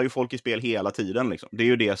man dödar ju folk i spel hela tiden liksom. Det är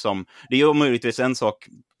ju det är ju möjligtvis en sak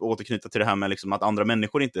återknyta till det här med liksom att andra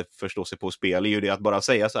människor inte förstår sig på spel, är ju det att bara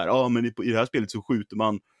säga så här, men i det här spelet så skjuter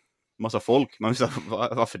man massa folk. Man vill säga,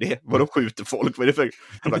 varför det? Vadå skjuter folk? Vad är det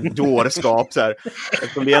för dårskap så här?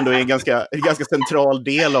 Eftersom det ändå är en ganska central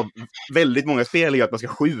del av väldigt många spel är att man ska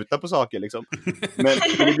skjuta på saker liksom. Men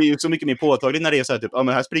det blir ju så mycket mer påtagligt när det är så här typ, men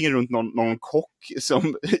här springer runt någon kock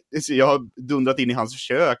som jag har dundrat in i hans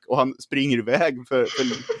kök och han springer iväg för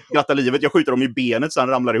glatta livet. Jag skjuter dem i benet så han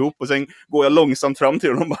ramlar ihop och sen går jag långsamt fram till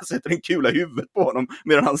honom och bara sätter en kula i huvudet på honom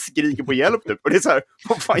medan han skriker på hjälp typ. Och det är så här,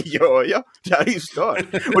 vad fan gör jag? Det här är ju stört.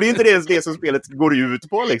 Och det är inte det som spelet går ut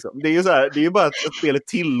på liksom. Det är ju så här, det är ju bara att spelet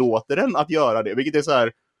tillåter den att göra det, vilket är så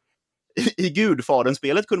här, i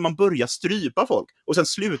Gudfadern-spelet kunde man börja strypa folk och sen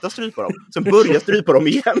sluta strypa dem, sen börja strypa dem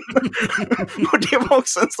igen. Och det var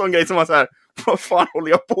också en sån grej som var så här, vad fan håller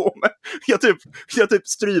jag på med? Jag typ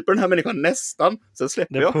stryper den här människan nästan, sen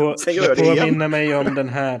släpper jag, sen gör jag det igen. Det påminner mig om den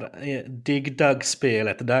här Dig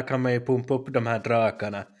Dug-spelet, där kan man ju pumpa upp de här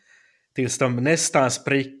drakarna tills de nästan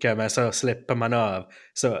spricker, men så släpper man av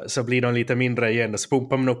så blir de lite mindre igen och så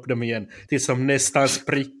pumpar man upp dem igen tills de nästan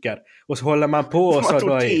spricker och så håller man på så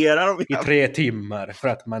då i 3 timmar för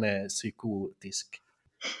att man är psykotisk.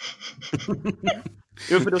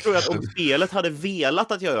 Jo, för då tror jag att om spelet hade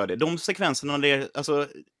velat att jag gör det, de sekvenserna där, alltså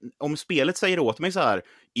om spelet säger åt mig så här,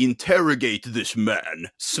 interrogate this man,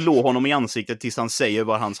 slå honom i ansiktet tills han säger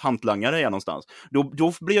var hans hantlangare är någonstans.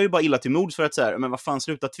 Då blir jag ju bara illa till mods för att så här, men vad fan,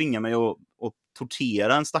 sluta tvinga mig att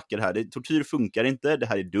tortera en stackare här. Tortyr funkar inte, det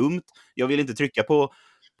här är dumt. Jag vill inte trycka på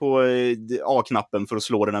A-knappen för att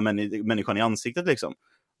slå den här människan i ansiktet liksom.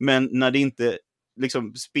 Men när det inte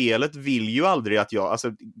liksom, spelet vill ju aldrig att jag, alltså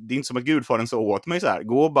det är inte som att gudfaren så åt mig så här,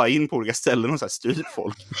 gå bara in på olika ställen och så här styr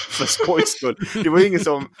folk för skojs skull. Det var ju ingen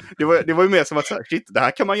som, det var ju mer som att så här, shit, det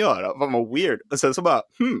här kan man göra, vad man weird. Och sen så bara,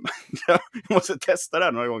 jag måste testa det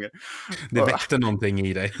här några gånger. Det väckte någonting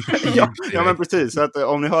i dig. ja, men precis, så att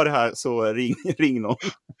om ni hör det här så ring någon.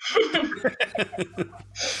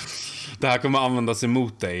 Det här kommer användas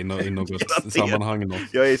emot dig i något sammanhang.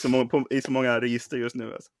 Jag är i så många register just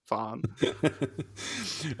nu. Alltså. Fan.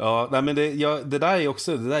 Ja, nej, men det där är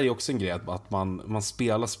också en grej. Att man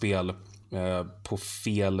spelar spel på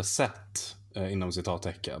fel sätt inom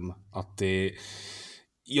citattecken. Att det...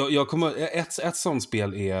 Ett sånt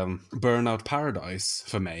spel är Burnout Paradise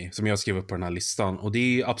för mig, som jag skrev upp på den här listan. Och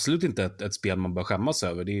det är absolut inte ett spel man bör skämmas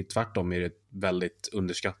över. Det är tvärtom ett väldigt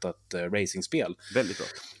underskattat racingspel. Väldigt bra.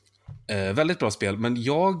 Väldigt bra spel, men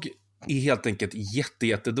jag är helt enkelt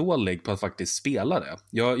jättedålig på att faktiskt spela det.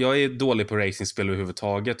 Jag är dålig på racingspel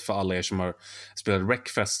överhuvudtaget, för alla er som har spelat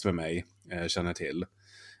Wreckfest med mig känner till.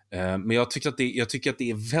 Men jag tycker att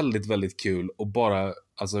det är väldigt, väldigt kul att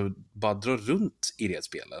bara dra runt i det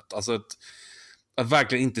spelet. Alltså att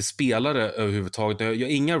verkligen inte spela det överhuvudtaget. Jag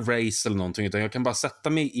har inga race eller någonting, utan jag kan bara sätta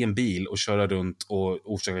mig i en bil och köra runt och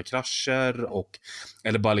orsaka krascher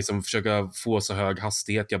eller bara liksom försöka få så hög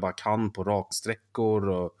hastighet jag bara kan på raksträckor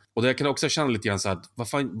och jag kan också känna lite grann så här,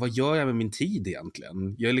 vad gör jag med min tid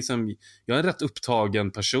egentligen? Jag är en rätt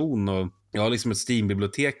upptagen person och jag har liksom ett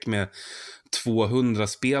Steam-bibliotek med 200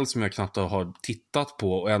 spel som jag knappt har tittat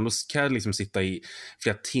på, och ändå kan jag liksom sitta i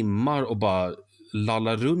flera timmar och bara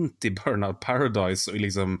lalla runt i Burnout Paradise och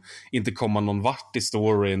liksom inte komma någon vart i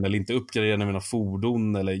storyn eller inte uppgradera mina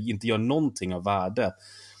fordon eller inte göra någonting av värde.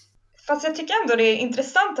 Fast jag tycker ändå det är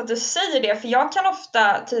intressant att du säger det, för jag kan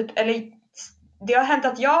ofta det har hänt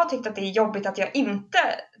att jag har tyckt att det är jobbigt att jag inte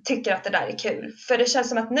tycker att det där är kul. För det känns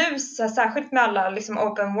som att nu, särskilt med alla liksom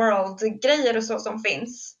open world-grejer och så som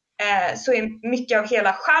finns, så är mycket av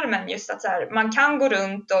hela charmen just att så här, man kan gå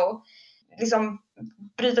runt och liksom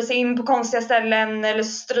bryta sig in på konstiga ställen eller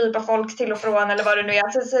strypa folk till och från eller vad det nu är.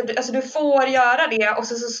 Alltså du får göra det, och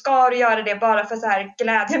så ska du göra det bara för så här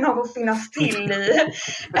glädjen av att finnas till i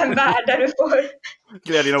en värld där du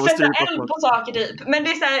får sätta eld på saker typ. Men det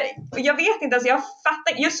är så här, jag vet inte, alltså jag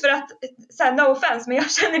fattar, just för att så här, no offense, men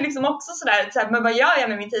jag känner liksom också så här, men vad gör jag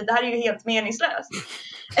med min tid? Det här är ju helt meningslöst.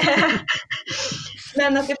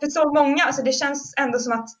 Men att det för så många, alltså det känns ändå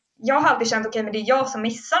som att jag har alltid känt men det är jag som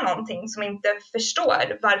missar någonting, som inte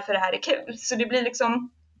förstår varför det här är kul. Så det blir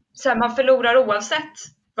liksom så här, man förlorar oavsett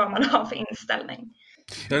vad man har för inställning.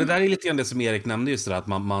 Ja, det där är lite grann det som Erik nämnde, just det, att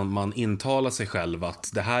man intalar sig själv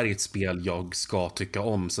att det här är ett spel jag ska tycka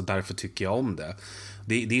om, så därför tycker jag om det.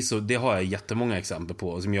 Det har jag jättemånga exempel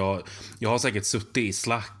på. Som jag har säkert suttit i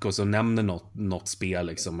Slack och så nämner något spel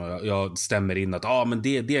liksom, och jag stämmer in att men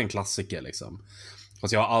det är en klassiker liksom.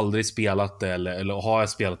 Fast jag har aldrig spelat det, eller har jag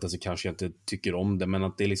spelat det så kanske jag inte tycker om det. Men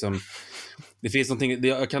att det är liksom, det finns någonting,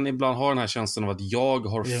 jag kan ibland ha den här känslan av att jag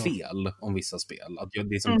har fel om vissa spel. Att det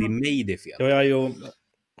är mig det är fel. Jag ju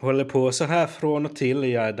håller på så här från och till.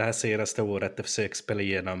 Jag det här senaste året försökt spela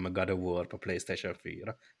igenom God of War på PlayStation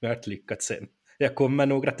 4. Jag har inte lyckats sen. Jag kommer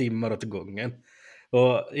några timmar åt gången.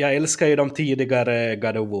 Och jag älskar ju de tidigare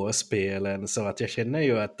God of War-spelen, så att jag känner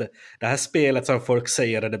ju att det här spelet som folk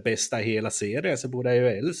säger är det bästa i hela serien, så borde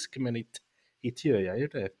jag ju älska, men inte gör jag ju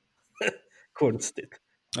det. Konstigt.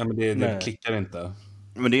 Ja, men det klickar inte.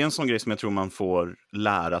 Men det är en sån grej som jag tror man får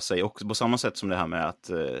lära sig också, på samma sätt som det här med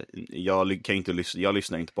att jag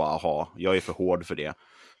lyssnar inte på aha, jag är för hård för det.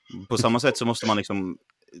 På samma sätt så måste man liksom,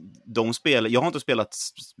 jag har inte spelat,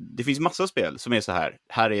 det finns massa spel som är så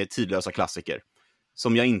här är tidlösa klassiker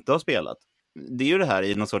som jag inte har spelat. Det är ju det här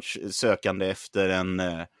i någon sorts sökande efter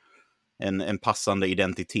en passande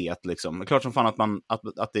identitet liksom. Klart som fan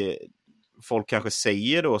att folk kanske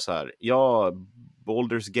säger då så här, ja,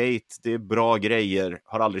 Baldur's Gate, det är bra grejer,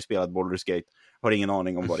 har aldrig spelat Baldur's Gate, har ingen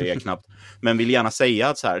aning om vad det är knappt, men vill gärna säga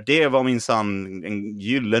att så här, det var minsann en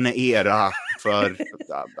gyllene era för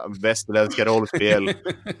västerländska rollspel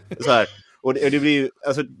så här. Och det blir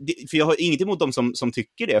alltså, för jag har inget emot dem som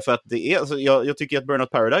tycker det, för att det är, alltså, jag tycker att Burnout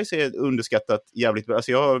Paradise är underskattat jävligt bra.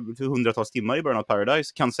 Alltså jag har hundratals timmar i Burnout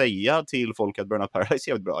Paradise, kan säga till folk att Burnout Paradise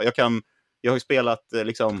är jävligt bra. Jag kan Jag har ju spelat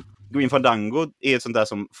liksom, Grim Fandango är ett sånt där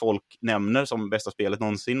som folk nämner som bästa spelet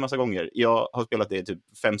någonsin massa gånger. Jag har spelat det typ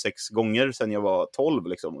 5-6 gånger sedan jag var 12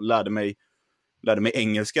 liksom, och lärde mig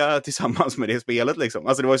engelska tillsammans med det spelet liksom.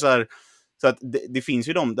 Alltså det var ju så att det finns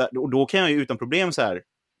ju de där, och då kan jag ju utan problem så här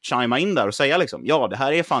chima in där och säga liksom, ja, det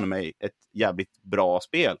här är fan mig ett jävligt bra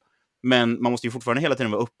spel. Men man måste ju fortfarande hela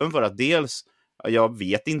tiden vara öppen för att dels, jag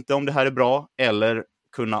vet inte om det här är bra, eller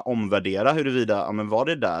kunna omvärdera huruvida, ja, men var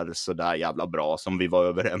det där så där jävla bra som vi var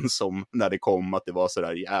överens om när det kom, att det var så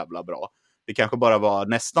där jävla bra. Det kanske bara var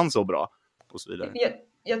nästan så bra och så vidare.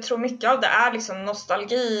 Jag tror mycket av det är liksom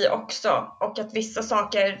nostalgi också, och att vissa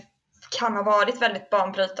saker kan ha varit väldigt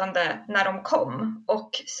banbrytande när de kom, och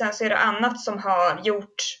sen så är det annat som har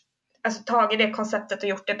tagit det konceptet och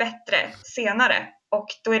gjort det bättre senare, och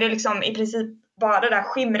då är det liksom i princip bara det där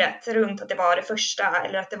skimret runt att det var det första,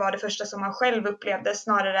 eller att det var det första som man själv upplevde,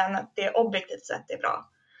 snarare än att det objektivt sett är bra.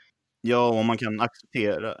 Ja, om man kan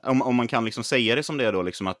acceptera, om man kan liksom säga det som det är då,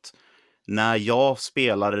 liksom att när jag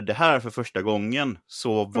spelade det här för första gången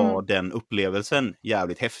så var den upplevelsen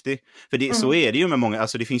jävligt häftig. För det, så är det ju med många,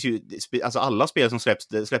 alltså det finns ju, alltså alla spel som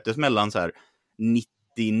släpptes mellan så här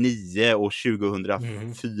 99 och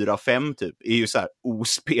 2004-5 typ, är ju så här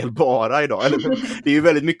ospelbara idag. Eller, det är ju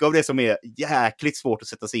väldigt mycket av det som är jäkligt svårt att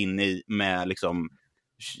sätta sig in i med liksom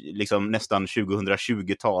nästan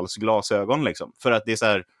 2020-tals glasögon liksom. För att det är så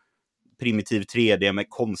här primitiv 3D med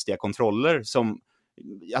konstiga kontroller som,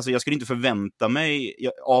 alltså jag skulle inte förvänta mig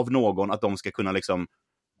av någon att de ska kunna liksom,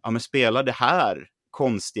 ja men spela det här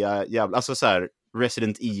konstiga jävla, alltså så här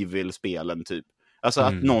Resident Evil-spelen typ. Alltså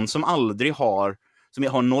att någon som aldrig har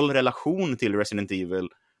noll relation till Resident Evil,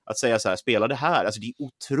 att säga så här, spela det här, alltså det är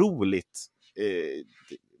otroligt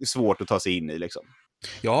svårt att ta sig in i liksom.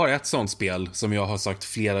 Jag har ett sånt spel som jag har sagt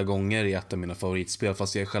flera gånger i ett av mina favoritspel,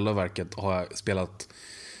 fast jag i själva verket har spelat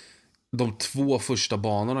de 2 första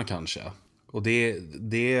banorna kanske. Och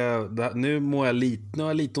nu har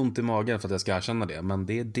jag lite ont i magen för att jag ska erkänna det, men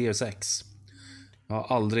det är Deus Ex. Jag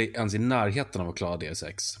har aldrig ens i närheten av att klara Deus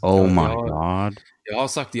Ex. Oh my god. Jag har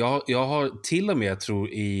sagt, jag har till och med, jag tror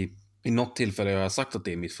i något tillfälle jag har sagt att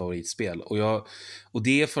det är mitt favoritspel. Och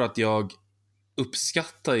det är för att jag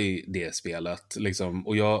uppskattar ju det spelet liksom.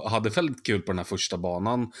 Och jag hade väldigt kul på den här första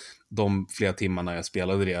banan de flera timmarna jag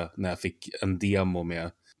spelade det, när jag fick en demo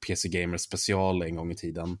med PC Gamer special en gång i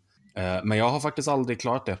tiden. Men jag har faktiskt aldrig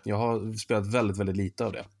klarat det. Jag har spelat väldigt, väldigt lite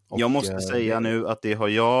av det. Och jag måste säga nu att det har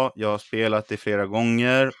jag har spelat det flera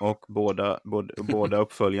gånger, och båda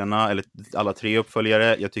uppföljarna, eller alla 3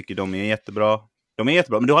 uppföljare, jag tycker de är jättebra. Men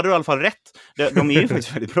du hade i alla fall rätt. De är ju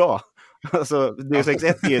faktiskt väldigt bra. Alltså, Deus Ex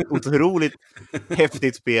 1 är ett otroligt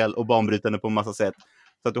häftigt spel och banbrytande på en massa sätt.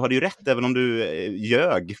 Så att du hade ju rätt, även om du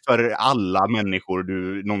ljög för alla människor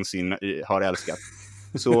du någonsin har älskat.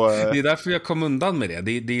 Så, det är därför jag kom undan med det.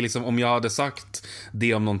 Det är liksom, om jag hade sagt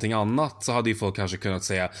det om någonting annat, så hade ju folk kanske kunnat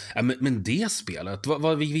säga, men det spelet,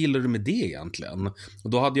 vad ville du med det egentligen? Och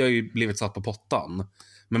då hade jag ju blivit satt på pottan.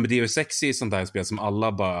 Men med Deus Ex är sånt där spel som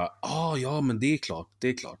alla bara, ja men det är klart.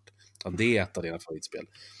 Ja, det är ett av dina favoritspel.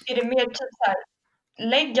 Är det mer typ så här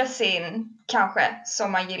legacyn kanske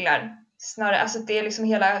som man gillar? Snarare, alltså det är liksom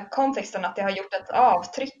hela kontexten att det har gjort ett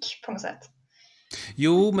avtryck på något sätt.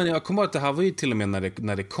 Jo, men jag kommer ihåg att det här var ju till och med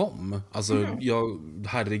när det kom. Alltså,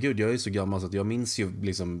 herregud, jag är så gammal så att jag minns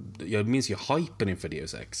ju hypen inför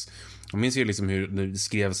Deus Ex. Jag minns ju liksom hur det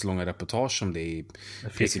skrevs långa reportage om det i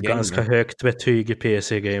PC Gamer. Ganska högt betyg i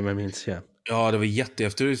PC Gamer, minns jag. Ja, det var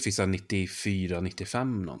jätteefterut, fick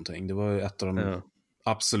 94-95 någonting. Det var ett av de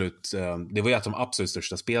absolut, det var ett av de absolut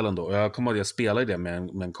största spelen då. Och jag kommer ihåg att jag spelade det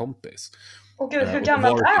med en kompis. Och gud, hur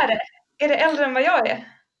gammalt är det? Är det äldre än vad jag är?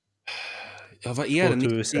 Ja, vad är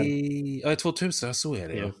 2000. det? Ja, 2000, så är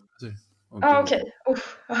det. Ja. Okej.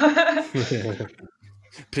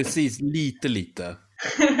 Precis, lite.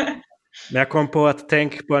 Men jag kom på att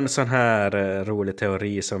tänka på en sån här rolig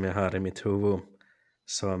teori som jag har i mitt huvud.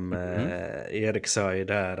 Som Erik sa ju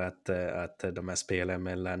där, att de här spelen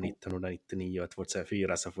mellan 1999 och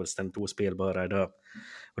 2004 så fullständigt ospelbara idag.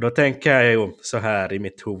 Och då tänker jag ju så här i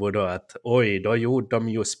mitt huvud då, att då gjorde de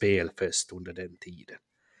ju spel först under den tiden.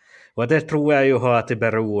 Och det tror jag ju har att det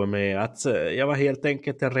beror med att jag var helt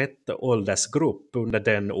enkelt en rätt åldersgrupp under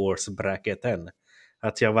den årsbracketen.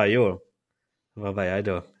 Att jag var ju, vad var jag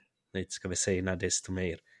då? Inte ska vi säga desto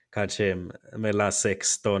mer. Kanske mellan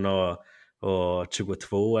 16 och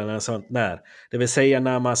 22 eller något sånt där. Det vill säga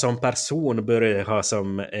när man som person börjar ha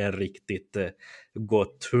som en riktigt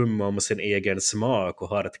gott hum om sin egen smak och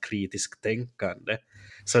har ett kritiskt tänkande.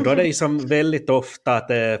 Så då är det liksom väldigt ofta att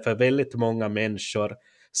för väldigt många människor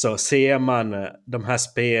så ser man de här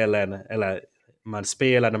spelen, eller man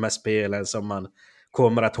spelar de här spelen som man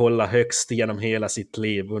kommer att hålla högst genom hela sitt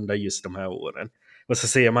liv under just de här åren. Och så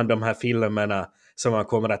ser man de här filmerna som man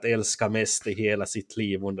kommer att älska mest i hela sitt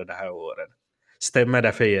liv under de här åren. Stämmer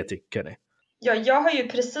det för er, tycker ni? Ja, jag har ju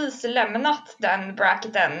precis lämnat den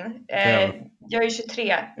bracketen. Jag är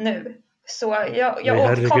 23 nu. Så jag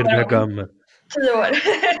återkommer om 10 år.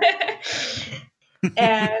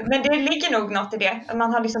 Men det ligger nog något i det.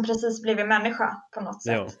 Man har liksom precis blivit människa på något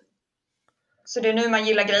sätt. Ja. Så det är nu man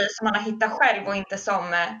gillar grejer som man har hittat själv och inte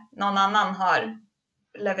som någon annan har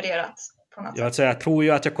levererat på något sätt. Alltså, jag tror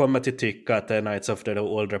ju att jag kommer till tycka att Knights of the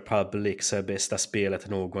Old Republic är bästa spelet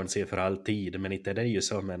någonsin för alltid. Men inte det är ju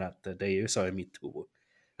så, men att det är ju så i mitt huvud.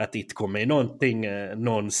 Att det kommer någonting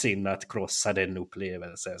någonsin att krossa den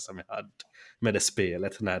upplevelsen som jag hade med det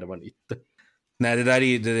spelet när det var nytt. Nej, det där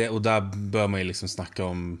är det, och där bör man ju liksom snacka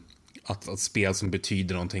om att spel som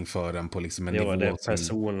betyder någonting för en på liksom en nivå. Ja, det är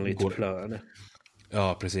personligt plan.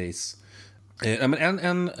 Ja, precis. Men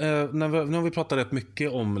nu har vi pratat rätt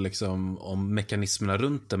mycket om, liksom, om mekanismerna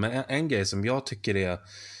runt det, men en grej som jag tycker är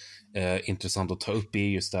intressant att ta upp är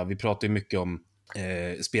just det här. Vi pratar ju mycket om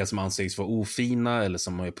spel som anses vara ofina eller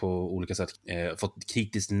som har på olika sätt fått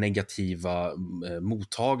kritiskt negativa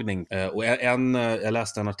mottagning. Och jag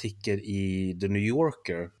läste en artikel i The New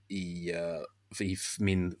Yorker i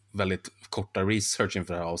min väldigt korta research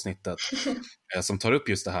inför det här avsnittet som tar upp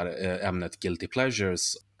just det här ämnet Guilty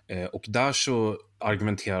Pleasures. Och där så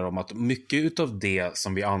argumenterar de att mycket utav det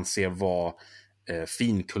som vi anser vara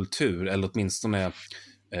finkultur, eller åtminstone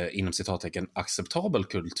inom citattecken acceptabel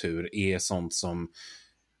kultur, är sånt som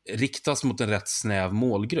riktas mot en rätt snäv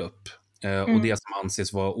målgrupp. Och det som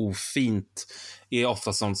anses vara ofint är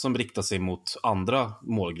ofta sånt som riktar sig mot andra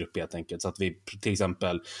målgrupper helt enkelt. Så att vi till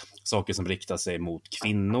exempel saker som riktar sig mot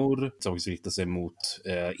kvinnor, saker som riktar sig mot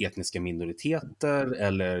etniska minoriteter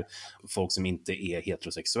eller folk som inte är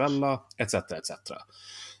heterosexuella, etc. etc.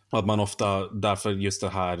 Att man ofta, därför just det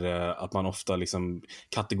här att man ofta liksom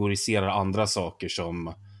kategoriserar andra saker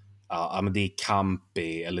som men det är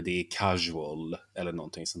campy eller det är casual eller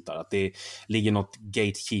någonting sånt där. Att det ligger något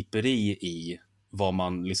gatekeeperi i vad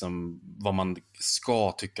man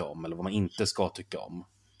ska tycka om eller vad man inte ska tycka om.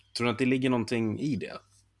 Tror du att det ligger någonting i det?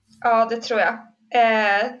 Ja, det tror jag.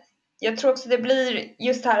 Jag tror också det blir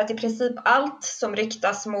just här att i princip allt som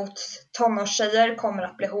riktas mot tonårstjejer kommer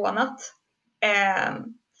att bli hånat.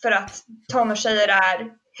 För att tonårstjejer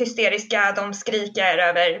är hysteriska, de skriker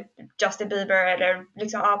över Justin Bieber eller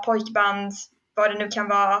liksom, pojkband, vad det nu kan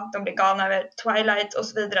vara, de blir galna över Twilight och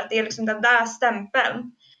så vidare. Att det är liksom den där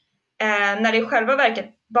stämpeln. När det i själva verket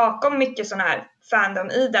bakom mycket sån här fandom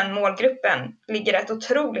i den målgruppen ligger ett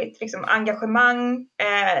otroligt liksom, engagemang,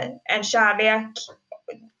 en kärlek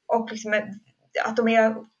och liksom, att de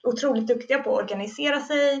är otroligt duktiga på att organisera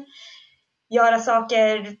sig, göra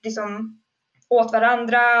saker liksom åt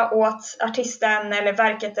varandra, åt artisten eller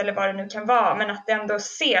verket eller vad det nu kan vara, men att det ändå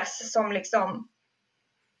ses som liksom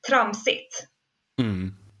tramsigt.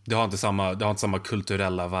 Det har inte samma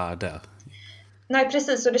kulturella värde. Nej,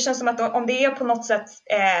 precis. Och det känns som att om det är på något sätt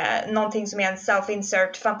någonting som är en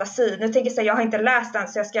self-insert fantasi. Nu tänker jag säga, jag har inte läst den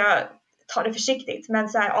så jag ska ta det försiktigt. Men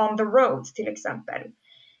så här On the Road till exempel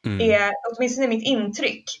är åtminstone mitt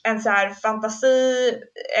intryck en så här fantasi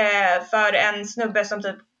för en snubbe som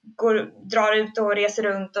typ drar ut och reser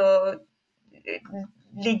runt och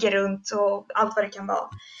ligger runt och allt vad det kan vara.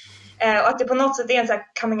 Och att det på något sätt är en så här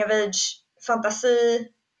coming of age fantasi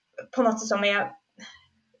på något sätt som är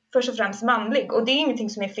först och främst manlig. Och det är ingenting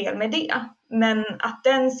som är fel med det. Men att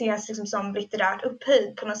den ses liksom som litterärt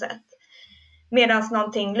upphöjd på något sätt. Medan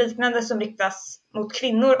någonting liknande som riktas mot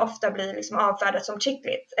kvinnor ofta blir liksom avfärdat som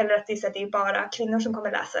chicklit. Eller att det är bara kvinnor som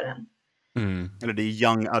kommer läsa den. Eller det är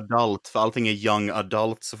young adult, för allting är young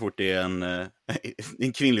adult så fort det är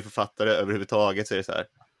en kvinnlig författare överhuvudtaget, så är det så här.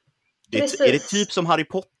 Är det typ som Harry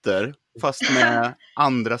Potter fast med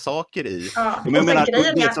andra saker i? Ja, men jag menar,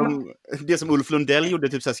 det som Ulf Lundell gjorde,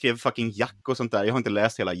 typ så här, skrev fucking Jack och sånt där. Jag har inte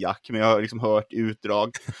läst hela Jack, men jag har liksom hört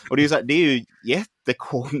utdrag. Och det är, så här, det är ju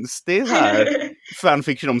jättekonstigt så här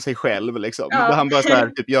fanfiction om sig själv liksom. Ja. Där han bara så här,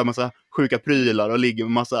 typ gör massa sjuka prylar och ligger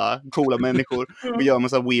med massa coola människor och gör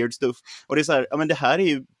massa weird stuff. Och det är så här, ja men det här är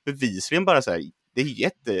ju bevisligen bara så här, det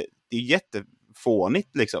är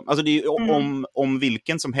jättefånigt liksom. Alltså det är om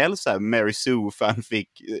vilken som helst så här Mary Sue fanfic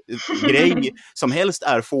grej som helst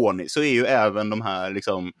är fånig, så är ju även de här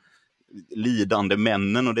liksom lidande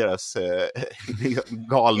männen och deras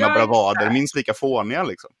galna bravader minst lika fåniga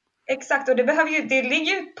liksom. Exakt, och det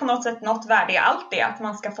ligger ju på något sätt något värde i allt det, att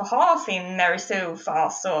man ska få ha sin Mary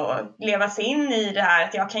Sue-fas och leva sig in i det här,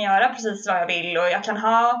 att jag kan göra precis vad jag vill och jag kan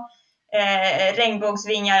ha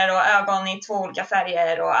regnbågsvingar och ögon i 2 olika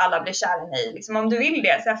färger och alla blir kära i mig. Liksom, om du vill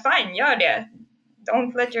det, så fine, gör det.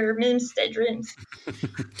 Don't let your memes stay dreams.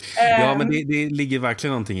 Ja, men det ligger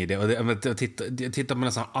verkligen någonting i det. Och jag tittar på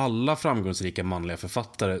nästan alla framgångsrika manliga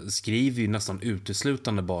författare skriver ju nästan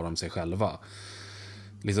uteslutande bara om sig själva.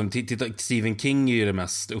 Liksom, Stephen King är ju det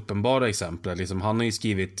mest uppenbara exemplet. Liksom, han har ju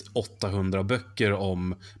skrivit 800 böcker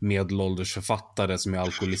om medelålders författare som är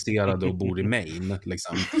alkoholiserade och bor i Maine.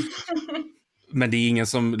 Liksom. Men det är ingen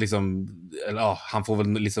som liksom, ja, han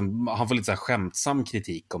får lite så här skämtsam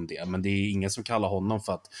kritik om det, men det är ingen som kallar honom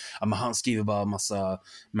för att men han skriver bara massa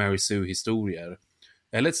Mary Sue-historier.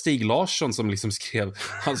 Eller ett Stig Larsson som liksom skrev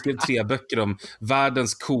 3 böcker om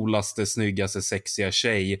världens coolaste, snyggaste, sexiga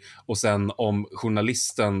tjej, och sen om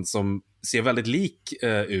journalisten som ser väldigt lik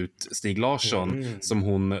ut Stig Larsson som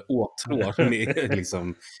hon åtrår med,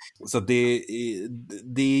 liksom. Så det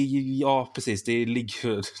ja, precis, det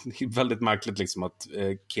är väldigt märkligt liksom att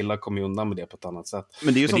killar kommer undan med det på ett annat sätt.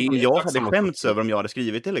 Men det är ju sånt som jag hade skämts över om jag hade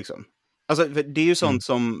skrivit det liksom. Alltså, det är ju sånt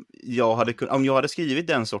som jag hade kunnat, om jag hade skrivit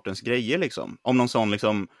den sortens grejer liksom, om någon sån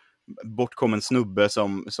liksom bortkommen snubbe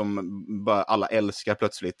som bara alla älskar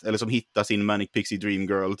plötsligt, eller som hittar sin Manic Pixie Dream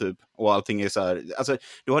Girl typ, och allting är så här, alltså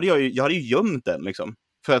då hade jag hade ju gömt den liksom,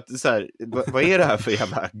 för att så här, vad är det här för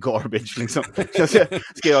jävla garbage liksom?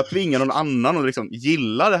 Ska jag tvinga någon annan att liksom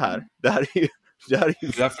gilla det här? Det här är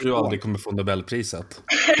ju därför du aldrig kommer få Nobelpriset.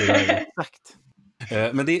 Exakt.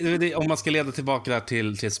 Men om man ska leda tillbaka där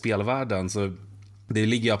till spelvärlden, så det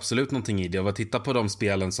ligger absolut någonting i det. Om vi tittar på de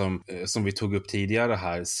spelen som vi tog upp tidigare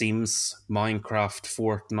här, Sims, Minecraft,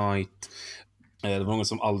 Fortnite. Det var någon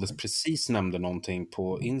som alldeles precis nämnde någonting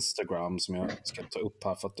på Instagram som jag ska ta upp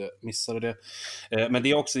här för att jag missade det. Men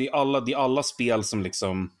det är också alla spel som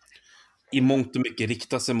liksom i mångt och mycket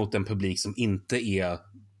riktar sig mot en publik som inte är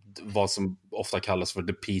vad som ofta kallas för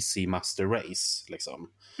the PC Master Race liksom.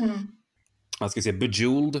 Man ska se,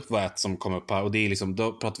 Bejeweled var ett som kom upp här, och det är liksom,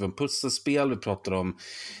 då pratar vi om pusselspel, vi pratar om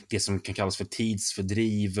det som kan kallas för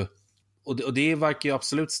tidsfördriv, och det verkar ju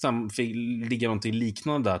absolut ligga någonting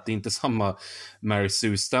liknande där, att det är inte samma Mary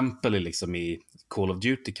Sue-stämpel liksom i Call of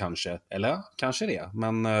Duty kanske, eller kanske det,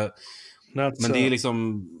 men det är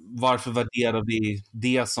liksom, varför värderar vi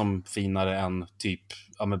det som finare än typ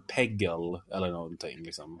Peggle eller någonting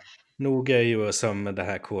liksom? Nog är ju som det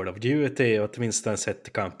här Call of Duty, åtminstone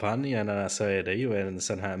sett kampanjerna, så är det ju en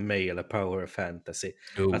sån här male power fantasy.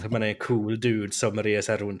 Att man är en cool dude som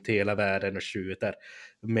reser runt hela världen och skjuter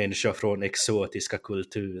människor från exotiska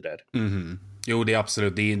kulturer. Jo, det är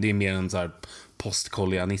absolut, det är mer en så här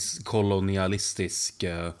postkolonialistisk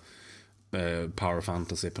power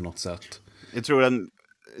fantasy på något sätt. Jag tror att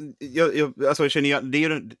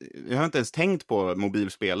jag har inte ens tänkt på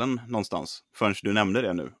mobilspelen någonstans förrän du nämnde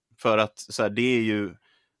det nu. För att så här, det är ju,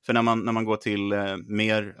 för när man går till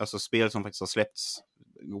mer, alltså spel som faktiskt har släppts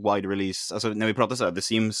wide release, alltså när vi pratar så här, The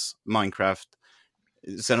Sims, Minecraft,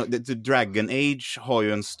 sen Dragon Age har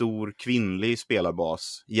ju en stor kvinnlig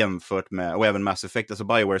spelarbas jämfört med, och även Mass Effect, alltså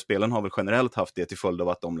BioWare-spelen har väl generellt haft det till följd av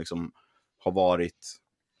att de liksom har varit,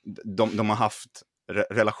 de har haft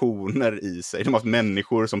relationer i sig, de har haft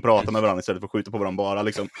människor som pratar med varandra istället för att skjuta på varandra bara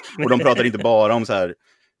liksom. Och de pratar inte bara om så här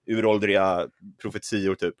uråldriga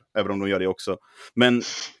profetior typ, även om de gör det också. Men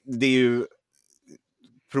det är ju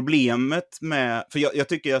problemet med, för jag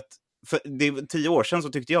tycker att för det är 10 år sedan så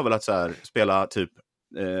tyckte jag väl att så här, spela typ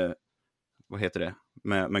vad heter det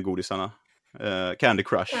med godisarna, Candy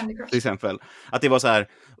Crush till exempel, att det var så här,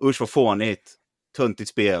 usch vad fånigt, tuntigt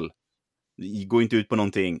spel, gå inte ut på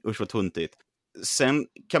någonting, usch vad tuntigt. Sen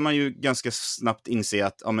kan man ju ganska snabbt inse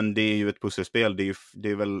att men det är ju ett pusselspel, det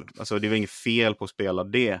är väl inget fel på att spela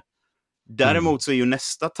det. Däremot så är ju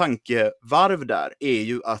nästa tankevarv där är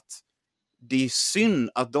ju att det är synd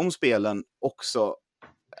att de spelen också,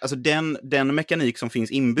 alltså den mekanik som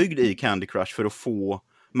finns inbyggd i Candy Crush för att få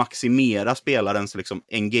maximera spelarens liksom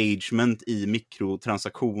engagement i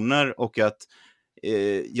mikrotransaktioner, och att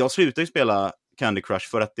jag slutade ju spela Candy Crush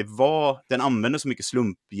för att den använder så mycket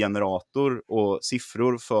slumpgenerator och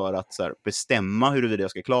siffror för att så här, bestämma huruvida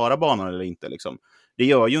jag ska klara banan eller inte liksom. Det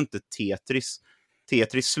gör ju inte Tetris.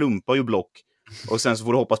 Tetris slumpar ju block och sen så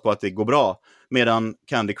får du hoppas på att det går bra, medan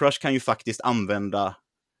Candy Crush kan ju faktiskt använda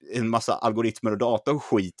en massa algoritmer och data och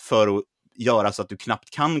skit för att göra så att du knappt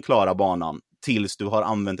kan klara banan tills du har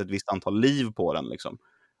använt ett visst antal liv på den liksom.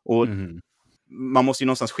 Och man måste ju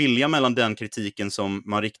någonstans skilja mellan den kritiken som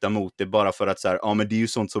man riktar mot det bara för att så här, men det är ju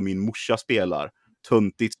sånt som min morsa spelar,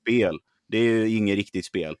 tuntigt spel, det är ju inget riktigt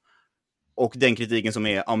spel. Och den kritiken som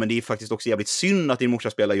är, men det är faktiskt också jävligt synd att din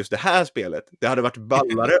morsa spelar just det här spelet. Det hade varit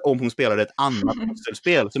ballare om hon spelade ett annat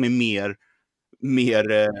pusselspel som är mer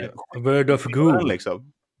mer... World of Goo.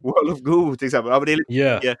 Liksom. World of Goo till exempel. Ja, men det är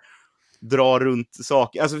lite mycket dra runt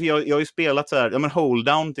saker. Alltså, för jag har ju spelat så här, ja, men Hold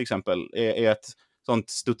Down till exempel är ett sånt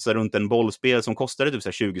studsa runt en bollspel som kostade typ så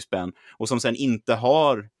här 20 spänn och som sen inte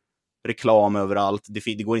har reklam överallt.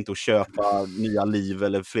 Det går inte att köpa nya liv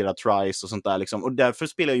eller flera tries och sånt där liksom. Och därför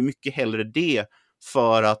spelar jag ju mycket hellre det,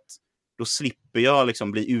 för att då slipper jag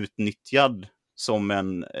liksom bli utnyttjad som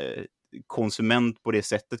en konsument på det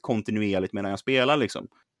sättet kontinuerligt medan jag spelar liksom.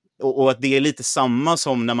 Och att det är lite samma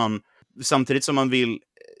som när man, samtidigt som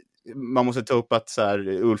man måste ta upp att så här,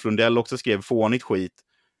 Ulf Lundell också skrev fånigt skit.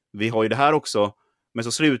 Vi har ju det här också, men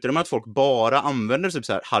så slutar det med att folk bara använder typ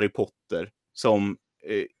så här Harry Potter som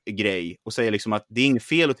grej och säger liksom att det är inget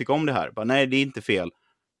fel att tycka om det här. Bara, nej, det är inte fel.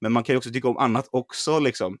 Men man kan ju också tycka om annat också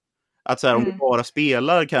liksom. Att så här, om du bara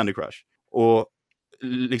spelar Candy Crush och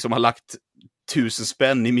liksom har lagt 1000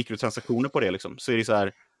 spänn i mikrotransaktioner på det liksom, så är det så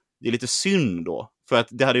här, det är lite synd då. För att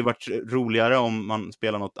det hade ju varit roligare om man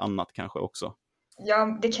spelar något annat kanske också.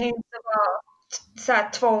 Ja, det kan ju inte vara så här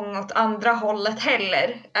tvång åt andra hållet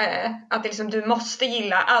heller. Att det liksom, du måste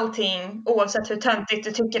gilla allting oavsett hur töntigt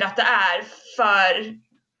du tycker att det är för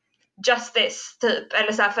justice typ.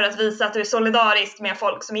 Eller så här, för att visa att du är solidarisk med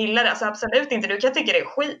folk som gillar det. Alltså absolut inte, du kan tycka det är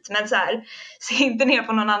skit. Men så här, se inte ner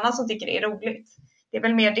på någon annan som tycker det är roligt. Det är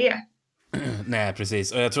väl mer det. Nej,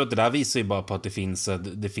 precis. Och jag tror att det där visar ju bara på att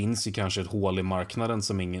det finns ju kanske ett hål i marknaden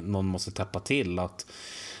som någon måste täppa till. Att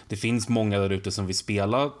det finns många där ute som vill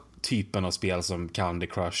spela typen av spel som Candy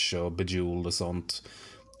Crush och Bejeweled och sånt.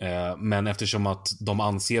 Men eftersom att de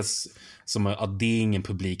anses som att det är ingen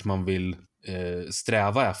publik man vill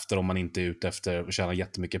sträva efter om man inte är ute efter att tjäna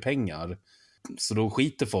jättemycket pengar. Så då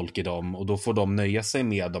skiter folk i dem och då får de nöja sig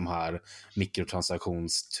med de här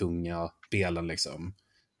mikrotransaktionstunga spelen liksom.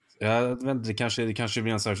 Jag vet inte, det kanske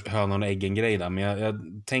blir en sån här hönan och äggen-grej där, men jag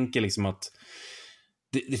tänker liksom att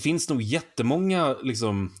det finns nog jättemånga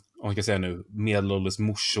liksom, om man ska säga nu, medelålders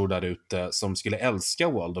morsor där ute som skulle älska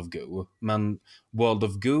World of Goo, men World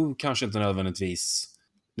of Goo kanske inte nödvändigtvis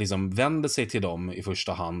liksom vänder sig till dem i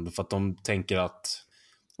första hand, för att de tänker att,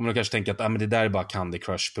 om de kanske tänker att men det där är bara Candy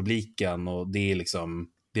Crush-publiken och det är liksom,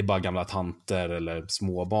 det är bara gamla tanter eller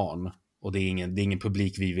små barn och det är ingen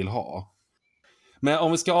publik vi vill ha. Men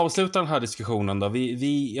om vi ska avsluta den här diskussionen då,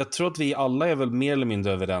 jag tror att vi alla är väl mer eller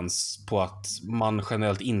mindre överens på att man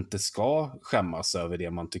generellt inte ska skämmas över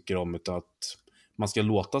det man tycker om, utan att man ska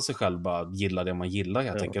låta sig själv bara gilla det man gillar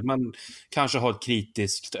helt enkelt. Men kanske ha ett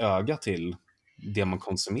kritiskt öga till det man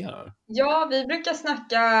konsumerar. Ja, vi brukar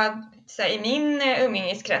snacka så här, i min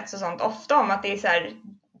umgängeskrets och sånt ofta om att det är så här,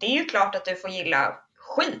 det är ju klart att du får gilla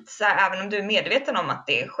skit så här, även om du är medveten om att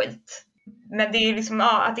det är skit. Men det är liksom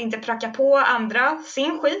att inte pracka på andra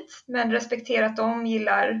sin skit, men respektera att de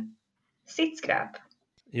gillar sitt skräp.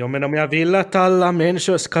 Ja, men om jag vill att alla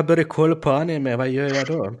människor ska börja kolla på anime, vad gör jag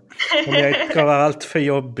då? Om jag inte ska vara allt för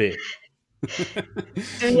jobbig.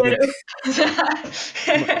 Du ger upp.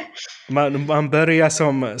 man börjar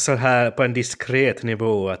som så här på en diskret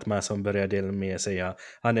nivå, att man som börjar dela med sig av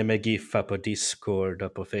anime-giffar på Discord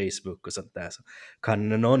och på Facebook och sånt där, så kan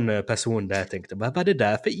någon person där tänka, vad var det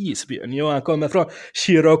där för isbjörn? Jo, han kommer från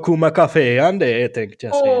Shirokuma Café, det tänkte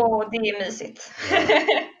jag säga. Det är mysigt.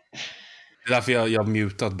 Det är därför jag har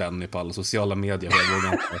mutat Benny på alla sociala medier.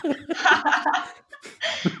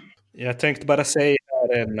 Jag tänkte bara säga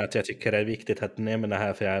att jag tycker det är viktigt att nämna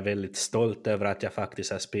här, för jag är väldigt stolt över att jag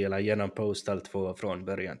faktiskt har spelat genom Postal 2 från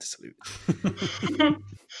början till slut.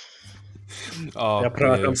 Jag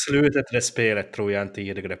pratade om slutet av det spelet, tror jag, en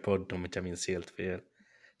tidigare podd, om jag minns helt fel.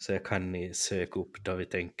 Så jag kan ni söka upp då, vi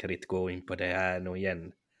tänker inte gå in på det här nu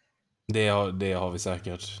igen. Det har vi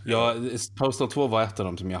säkert. Postal 2 var ett av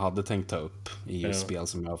dem som jag hade tänkt ta upp i spel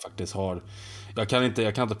som jag faktiskt har. Jag kan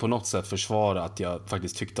inte på något sätt försvara att jag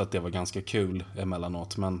faktiskt tyckte att det var ganska kul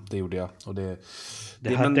emellanåt, men det gjorde jag. Och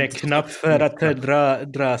det hade knappt för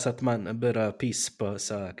att dra så att man börjar piss på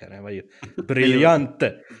saker. Det var ju briljant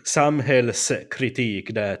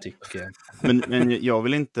samhällskritik där, tycker jag. Men jag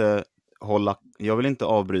vill inte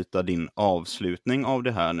avbryta din avslutning av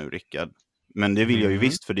det här nu, Rickard. Men det vill jag ju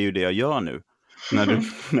visst, för det är ju det jag gör nu. När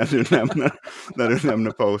du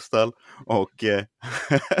nämner Postal. Och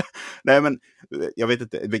nej, men jag vet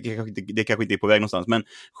inte, det kanske inte är på väg någonstans, men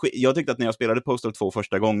jag tyckte att när jag spelade Postal 2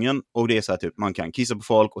 första gången, och det är så här typ, man kan kissa på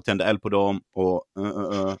folk och tända eld på dem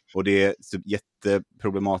och det är typ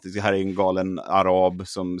jätteproblematiskt. Det här är en galen arab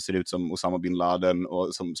som ser ut som Osama bin Laden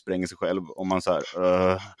och som spränger sig själv, och man så här,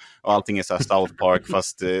 och allting är så här South Park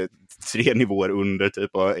fast 3 nivåer under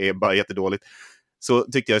typ, och är bara jättedåligt. Så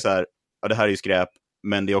tyckte jag så här, ja, det här är ju skräp,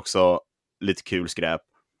 men det är också lite kul skräp.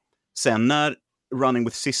 Sen när Running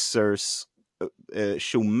with Scissors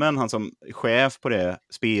Schummen, han som chef på det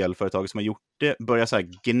spelföretaget som har gjort det, börjar så här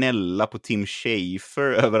gnälla på Tim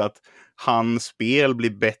Schafer över att hans spel blir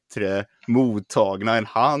bättre mottagna än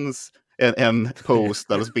än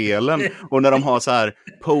Postal-spelen. Och när de har så här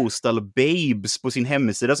Postal Babes på sin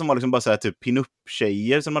hemsida som var liksom bara så här typ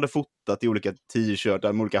pin-up-tjejer som hade fotat i olika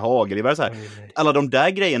t-shirtar med olika hagelgevär så här. Alla de där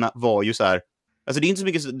grejerna var ju så här. Alltså det är inte så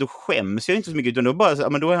mycket, då skäms jag inte så mycket, utan då bara så,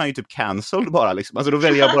 men då är han ju typ cancelled bara liksom. Alltså då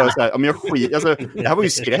väljer jag bara så här, men jag skit, alltså det här var ju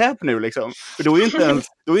skräp nu liksom. För då är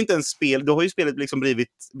ju inte ens spel, då har ju spelet liksom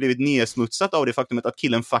blivit nedsmutsat av det faktumet att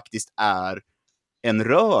killen faktiskt är en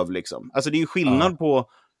röv liksom. Alltså det är ju skillnad på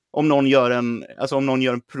om någon gör en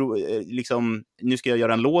liksom, nu ska jag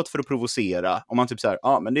göra en låt för att provocera. Om man typ så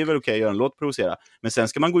här, men det är väl okej att göra en låt för att provocera. Men sen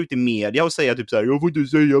ska man gå ut i media och säga typ så här, jag får inte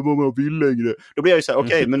säga vad man vill längre. Då blir jag ju så här,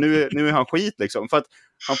 okej, men nu är han skit liksom. För att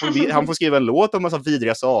han får skriva en låt om massa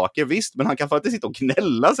vidriga saker, visst. Men han kan faktiskt sitta och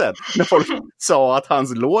gnälla sen när folk sa att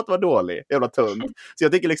hans låt var dålig. Jävla tunt. Så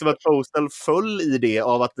jag tycker liksom att Postal föll i det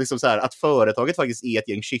av att liksom så här, att företaget faktiskt är ett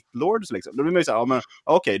gäng shitlords liksom. Då blir man ju så här, men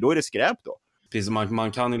okej, då är det skräp då. Precis,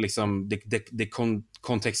 man kan ju liksom, det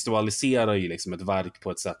kontextualiserar ju liksom ett verk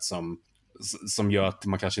på ett sätt som gör att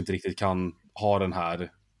man kanske inte riktigt kan ha den här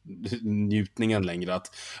njutningen längre. Att,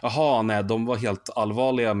 nej, de var helt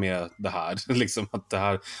allvarliga med det här. Liksom att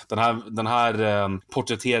den här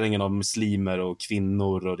porträtteringen av muslimer och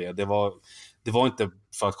kvinnor och det var inte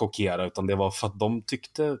för att chockera, utan det var för att de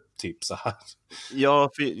tyckte typ så här.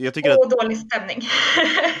 Ja, för jag tycker att dålig stämning.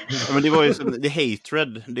 men det var ju det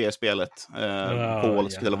Hatred, det spelet,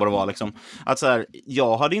 polskt eller vad det var liksom. Att så här,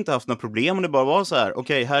 jag hade inte haft några problem om det bara var så här,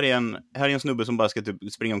 okej, här är en snubbe som bara ska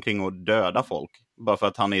typ springa omkring och döda folk bara för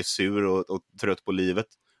att han är sur och trött på livet.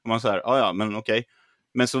 Och man så här, ja, men okej.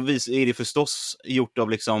 Men så är det förstås gjort av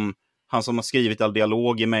liksom han som har skrivit all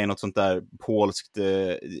dialog med något sånt där polskt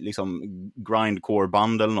liksom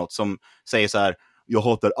grindcore-band eller något som säger så här, jag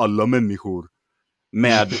hatar alla människor.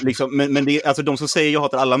 Med liksom, men det är alltså de som säger jag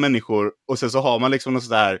hatar alla människor, och sen så har man liksom något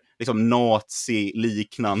sådär liksom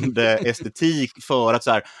nazi-liknande estetik för att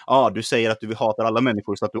så här, du säger att du hatar alla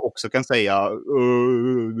människor så att du också kan säga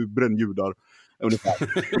bränn judar. Det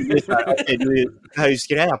här är ju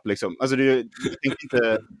skräp liksom. Alltså jag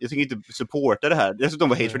tänker inte supporta det här. Dessutom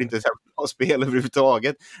var Hatred inte ett spel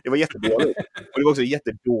överhuvudtaget. Det var jättedåligt. Och det var också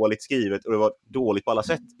jättedåligt skrivet, och det var dåligt på alla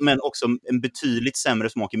sätt. Men också en betydligt sämre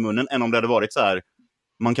smak i munnen än om det hade varit så här,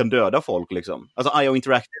 man kan döda folk liksom. Alltså IO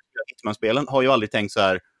Interactive Hitman-spelen har ju aldrig tänkt så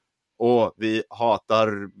här, vi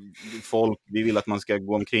hatar folk, vi vill att man ska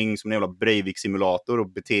gå omkring som en jävla Breivik-simulator och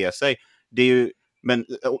bete sig. Det är ju, men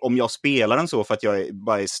om jag spelar den så för att jag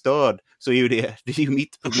bara är störd, så är ju det är ju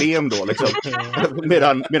mitt problem då liksom.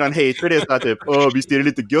 medan Hatred är så här typ, visst är det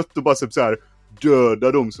lite gött och bara så här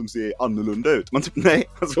döda de som ser annorlunda ut. Man typ, nej,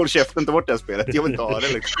 alltså håll käften, ta bort det här spelet, jag vill inte ha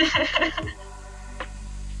det liksom.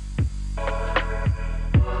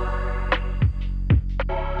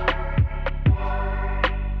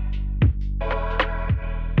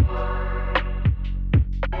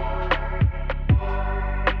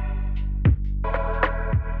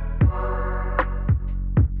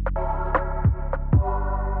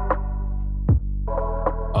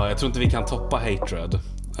 Jag tror inte vi kan toppa Hatred.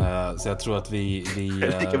 Så jag tror att vi det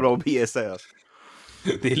är lika bra att bege sig.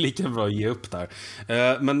 Det är lika bra att ge upp där.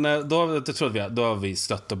 Men då har vi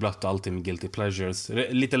stött och blött allting med Guilty Pleasures.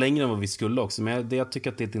 Lite längre än vad vi skulle också. Men jag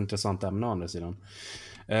tycker att det är ett intressant ämne å andra sidan.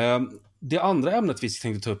 Det andra ämnet vi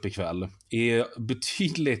tänkte ta upp ikväll är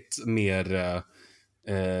betydligt mer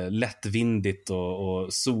lättvindigt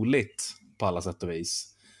och soligt på alla sätt och vis.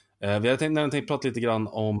 Vi har tänkt prata lite grann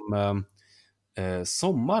om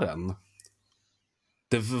sommaren.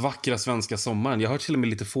 Det vackra svenska sommaren. Jag hör till och med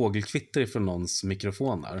lite fågelkvitter från någons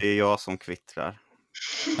mikrofoner. Det är jag som kvittrar.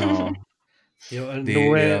 Ja.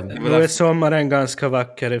 Nu är sommaren ganska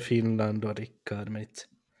vacker i Finland och Rickard.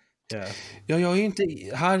 Ja, jag är ju inte...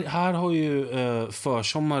 Här har ju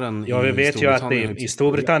försommaren vi vet ju att i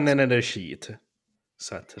Storbritannien är det skit.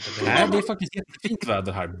 Så att det är faktiskt jättefint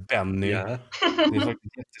väder här, Benny. Ja. Det är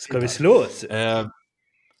faktiskt ska vi slås?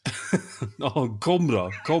 Kom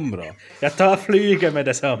då. Jag tar flyget med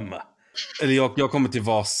detsamma. Eller jag kommer till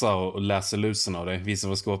Vasa och läser lusen av det. Visar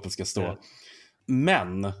vad skåpet ska stå.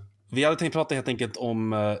 Men vi hade tänkt prata helt enkelt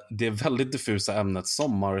om det väldigt diffusa ämnet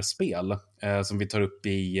sommarspel. Som vi tar upp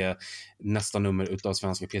i nästa nummer utav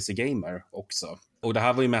Svenska PC Gamer också. Och det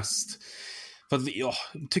här var ju mest... För att jag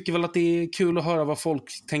tycker väl att det är kul att höra vad folk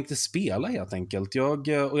tänkte spela helt enkelt. Jag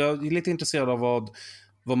är lite intresserad av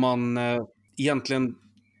vad man egentligen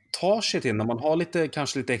tar sig till när man har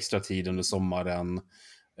kanske lite extra tid under sommaren.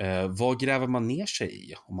 Vad gräver man ner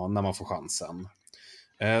sig i när man får chansen?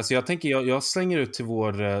 Så jag tänker, jag slänger ut till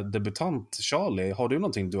vår debutant Charlie. Har du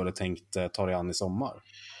någonting du hade tänkt ta dig an i sommar?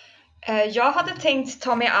 Jag hade tänkt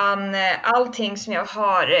ta mig an allting som jag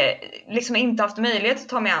har liksom inte haft möjlighet att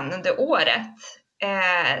ta mig an under året.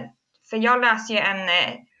 För jag läser ju en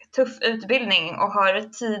tuff utbildning och har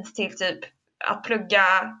tid till typ att plugga,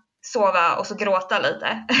 sova och så gråta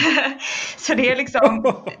lite. Så det är liksom,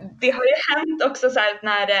 det har ju hänt också så här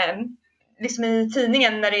när liksom i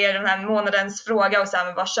tidningen när det är den här månadens fråga och så här,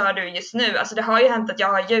 men vad kör du just nu? Alltså det har ju hänt att jag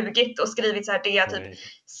har ljugit och skrivit så här, det jag typ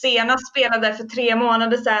senast spelade för 3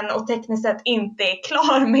 månader sedan och tekniskt sett inte är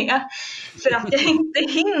klar med. För att jag inte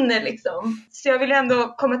hinner liksom. Så jag vill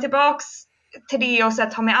ändå komma tillbaks till det och så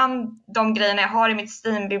att ta mig an de grejerna jag har i mitt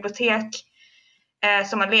Steam-bibliotek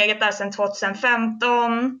som har legat där sedan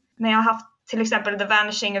 2015. Men jag har haft till exempel The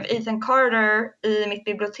Vanishing of Ethan Carter i mitt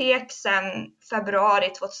bibliotek sedan februari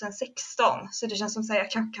 2016. Så det känns som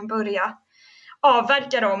att jag kan börja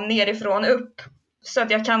avverka dem nerifrån upp. Så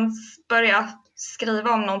att jag kan börja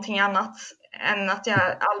skriva om någonting annat än att jag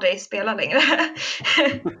aldrig spelar längre.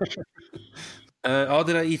 Ja,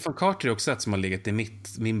 det där Ethan Carter är också ett som har legat i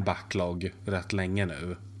min backlog rätt länge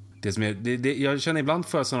nu. Det som jag känner ibland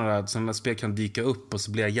för sådana spel kan dyka upp och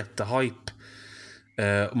så blir jag jättehype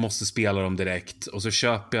och måste spela dem direkt. Och så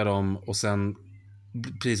köper jag dem och sen,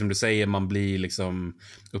 precis som du säger, man blir liksom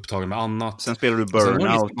upptagen med annat. Sen spelar du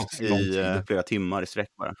Burnout i flera timmar i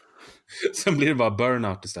sträck bara. Sen blir det bara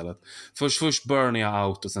Burnout istället. Först burnar jag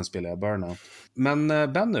out och sen spelar jag Burnout. Men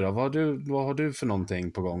Benny då, vad har du för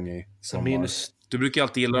någonting på gång i sommar? Du brukar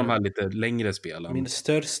alltid gilla de här lite längre spelen. Min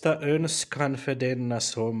största önskan för denna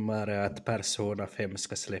sommar är att Persona 5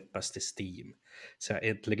 ska släppas till Steam. Så jag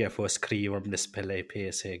äntligen får skriva om det spelet i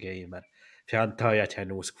PC Gamer. För jag antar att jag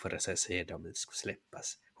nog ska få recensera om det ska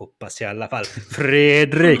släppas. Hoppas i alla fall.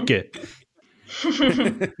 Fredrik!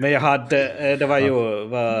 Men jag hade, det var ju,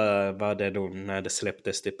 vad det då när det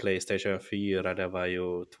släpptes till PlayStation 4, det var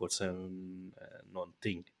ju 2000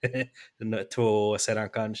 någonting. 2 år sedan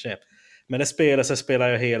kanske. Men det spelar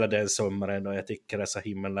jag hela den sommaren och jag tycker det är så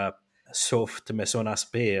himla soft med sådana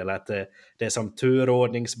spel att det är som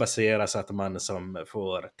turordningsbaseras, att man som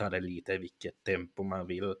får ta det lite i vilket tempo man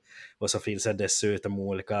vill. Och så finns det dessutom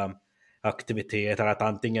olika aktiviteter, att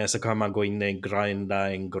antingen så kan man gå in i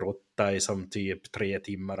en grotta i som typ 3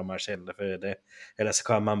 timmar om man känner för det, eller så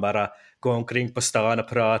kan man bara gå omkring på stan och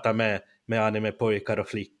prata med anime-pojkar och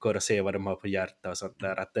flickor och se vad de har på hjärta och sånt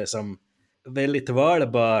där. Att det är som väldigt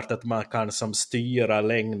valbart, att man kan som styra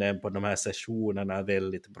längden på de här sessionerna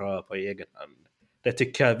väldigt bra på egen hand. Det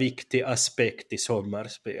tycker jag är en viktig aspekt i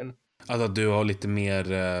sommarspel. Alltså du har lite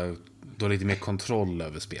mer kontroll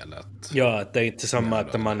över spelet. Ja, det är inte som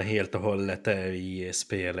att man helt och hållet är i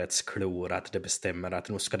spelets klor, att det bestämmer att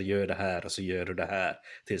nu ska du göra det här och så gör du det här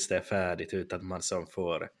tills det är färdigt, utan man som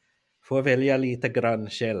får välja lite grann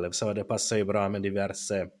själv. Så det passar ju bra med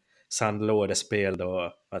diverse sandlådespel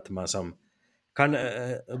då, att man som kan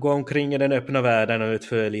gå omkring i den öppna världen och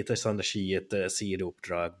utföra lite sådana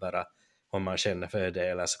sidouppdrag bara om man känner för det,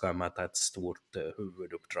 eller så kan man ta ett stort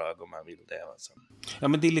huvuduppdrag om man vill det. Alltså. Ja,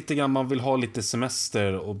 men det är lite grann, man vill ha lite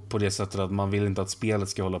semester och på det sättet att man vill inte att spelet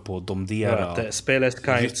ska hålla på och domdera. Ja, spelet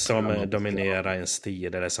kan inte som dominera en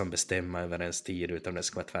tid eller som bestämma över en tid, utan det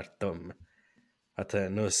ska vara tvärtom. Att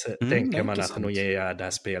nu tänker man att nu ger jag det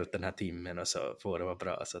här spelet den här timmen och så får det vara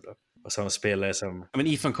bra. Så då. Och som spelare som... Men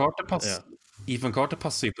Ethan Carter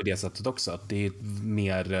passar ju på det sättet också. Att det är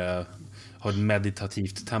mer... har ett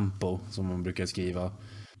meditativt tempo som man brukar skriva.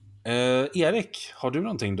 Erik, har du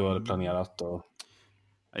någonting du hade planerat att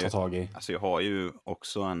ta tag i? Alltså jag har ju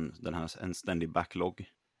också en ständig backlog.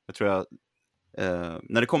 Jag tror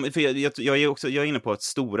när det kommer, för jag är inne på att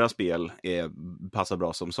stora spel passar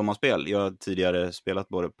bra som sommarspel. Jag har tidigare spelat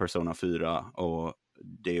både Persona 4 och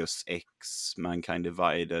Deus Ex, Mankind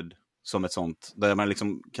Divided som ett sånt, där man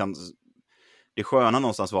liksom kan, det sköna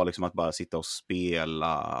någonstans var liksom att bara sitta och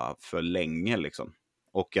spela för länge liksom.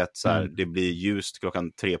 Och att så här, det blir ljust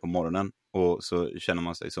 3 på morgonen och så känner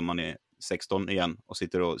man sig som man är 16 igen och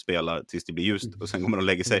sitter och spelar tills det blir ljust och sen går man och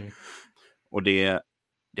lägger sig. Och det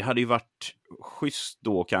hade ju varit schysst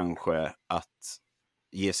då kanske att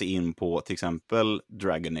ge sig in på till exempel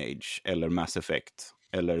Dragon Age eller Mass Effect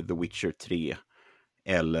eller The Witcher 3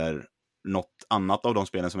 eller något annat av de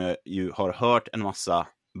spelen som jag ju har hört en massa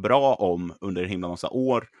bra om under en himla massa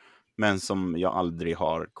år, men som jag aldrig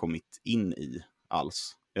har kommit in i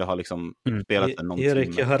alls. Jag har liksom spelat den någon Erik,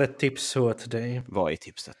 timme. jag har ett tips åt dig. Vad är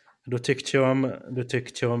tipset? Du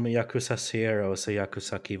tyckte om Yakuza Zero och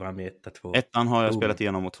Yakuza Kiwami 1-2. 1 har jag spelat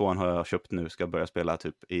igenom och 2 har jag köpt nu. Ska börja spela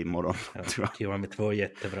typ imorgon. Ja, Kiwami 2 är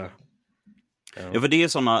jättebra. Ja, för det är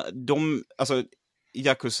såna, alltså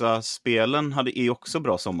Yakuza-spelen är också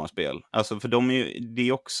bra sommarspel. Alltså för det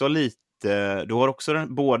är också lite, du har också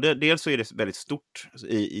både, dels så är det väldigt stort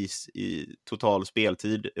i total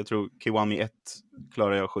speltid. Jag tror Kiwami 1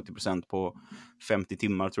 klarar jag 70% på 50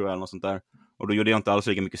 timmar tror jag eller något sånt där. Och då gjorde jag inte alls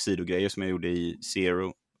lika mycket sidogrejer som jag gjorde i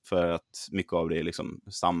Zero, för att mycket av det är liksom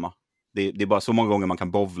samma. Det är bara så många gånger man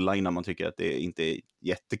kan bowla innan man tycker att det inte är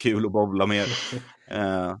jättekul att bowla mer.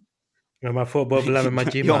 Men man får bowla med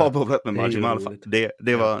Majima. Jag har bowlat med Majima.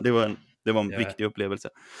 Det var en viktig upplevelse.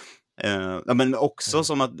 Men också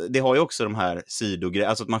som att det har ju också de här sidogrejer,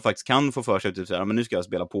 alltså att man faktiskt kan få för sig typ så här, men nu ska jag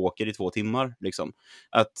spela poker i 2 timmar liksom.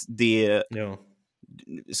 Att det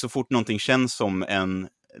så fort någonting känns som en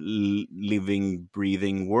living,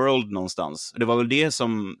 breathing world någonstans. Det var väl det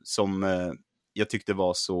som jag tyckte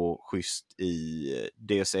var så schysst i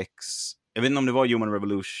Deus Ex. Jag vet inte om det var Human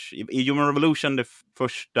Revolution. I Human Revolution, det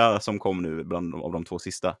första som kom nu bland av de 2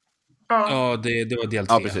 sista. Ja, det var del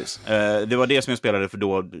 3. Ja, precis. Det var det som jag spelade för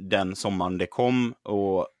då den sommaren det kom.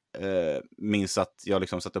 Och minns att jag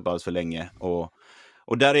liksom satt upp alldeles för länge.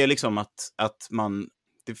 Och där är liksom att man...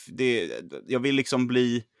 jag vill liksom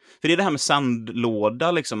bli... För det är det här med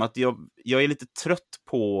sandlåda liksom. Att jag är lite trött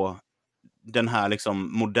på den här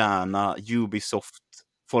liksom moderna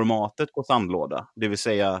Ubisoft-formatet på sandlåda. Det vill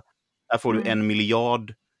säga, här får du 1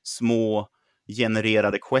 miljard små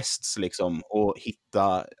genererade quests liksom, och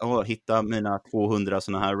hitta mina 200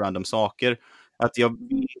 såna här random saker. Att det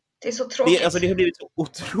är så tråkigt. Det har blivit så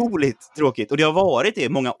otroligt tråkigt. Och det har varit det i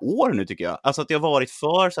många år nu tycker jag. Alltså att det har varit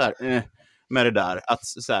för så här med det där. Att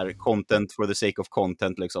så här, content for the sake of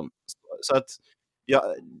content liksom. Så att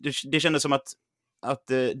det kändes som att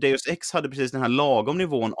Deus Ex hade precis den här lagom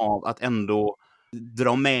nivån av att ändå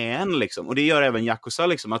dra med en liksom. Och det gör även Yakuza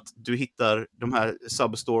liksom, att du hittar de här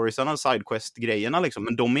substoriesarna, sidequest-grejerna liksom,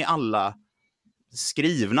 men de är alla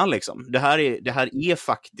skrivna liksom. Det här är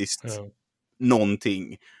faktiskt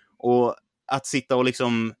någonting. Och att sitta och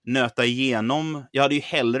liksom nöta igenom, jag hade ju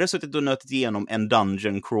hellre suttit och nötat igenom en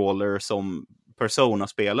dungeon crawler som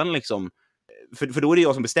Persona-spelen liksom. För då är det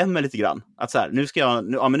jag som bestämmer lite grann. Att så här, nu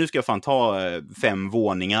ska jag fan ta 5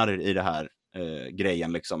 våningar i det här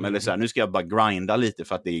grejen liksom. Eller så här, nu ska jag bara grinda lite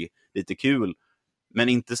för att det är lite kul. Men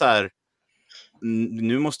inte så här,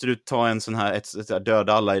 nu måste du ta en sån här, ett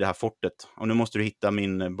döda alla i det här fortet. Och nu måste du hitta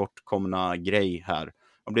min bortkomna grej här.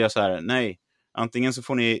 Och blir jag så här, nej. Antingen så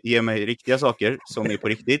får ni ge mig riktiga saker som är på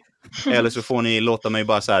riktigt. Eller så får ni låta mig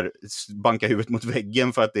bara så här banka huvudet mot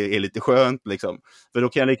väggen för att det är lite skönt liksom. För då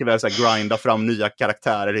kan jag lika väl så här grinda fram nya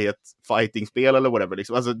karaktärer i ett fightingspel eller whatever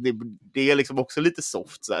liksom. Alltså det är liksom också lite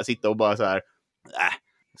soft så här, sitta och bara så här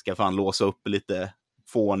ska fan låsa upp lite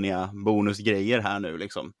fåniga bonusgrejer här nu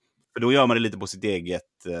liksom. För då gör man det lite på sitt eget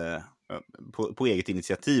på eget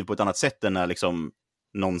initiativ på ett annat sätt än när liksom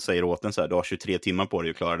någon säger åt en så här, du har 23 timmar på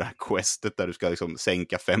dig att klara det här questet där du ska liksom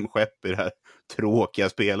sänka 5 skepp i det här tråkiga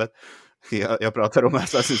spelet. Jag pratar om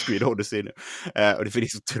Assassin's Creed Odyssey nu. Och det är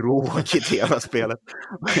så tråkigt hela spelet.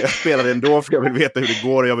 Jag spelar det ändå för jag vill veta hur det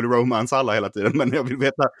går och jag vill romance alla hela tiden. Men jag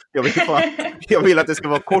vill att det ska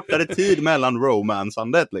vara kortare tid mellan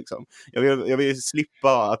romansandet liksom. Jag vill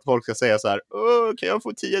slippa att folk ska säga så här, kan jag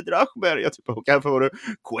få 10 drachmer? Jag typ, kan jag få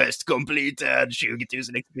quest completed, 20 000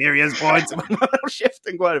 experience points.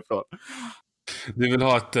 Käften går härifrån. Du vill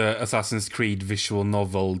ha ett Assassin's Creed visual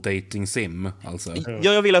novel dating sim, alltså?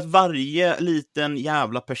 Ja, jag vill att varje liten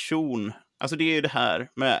jävla person, alltså det är ju det här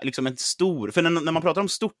med liksom en stor, för när man pratar om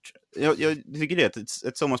stort, jag tycker det,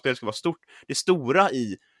 ett sommarspel ska vara stort. Det stora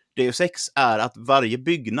i Deus Ex är att varje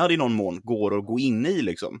byggnad i någon mån går att gå in i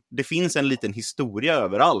liksom. Det finns en liten historia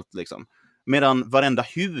överallt liksom. Medan varenda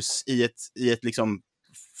hus i ett liksom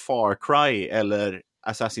Far Cry eller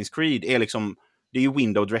Assassin's Creed är liksom, det är ju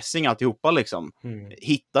window dressing alltihopa liksom.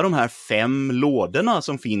 Hitta de här 5 lådorna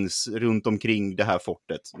som finns runt omkring det här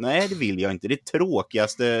fortet. Nej, det vill jag inte. Det är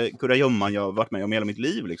tråkigaste kurragömman jag har varit med om hela mitt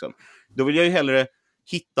liv liksom. Då vill jag ju hellre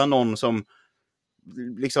hitta någon som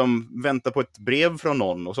liksom väntar på ett brev från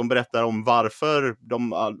någon och som berättar om varför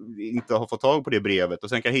de inte har fått tag på det brevet. Och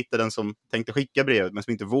sen kan jag hitta den som tänkte skicka brevet men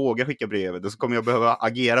som inte vågar skicka brevet. Och så kommer jag behöva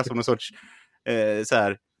agera som en sorts så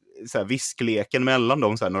här viskleken mellan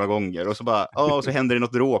dem så här några gånger och så bara, och så händer det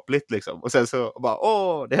något dråpligt liksom. Och sen så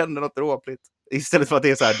bara, det händer något dråpligt. Istället för att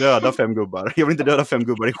det är så här, döda 5 gubbar. Jag vill inte döda 5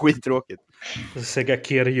 gubbar, det är skittråkigt. Och så säger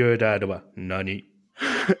Kiryu där då bara, nani.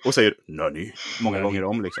 Och säger, nani, många gånger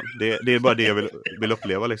om liksom. Det är bara det jag vill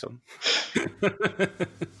uppleva liksom.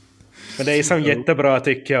 Men det är som jättebra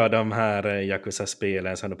tycker jag, de här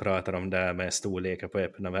Yakuza-spelen som du pratar om där med storlekar på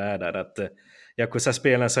öppna världar. Att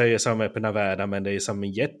Yakuza-spelen så är ju som öppna världar, men det är som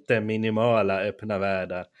jätteminimala öppna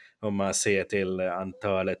världar om man ser till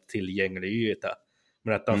antalet tillgänglig yta.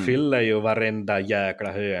 Men att de fyller ju varenda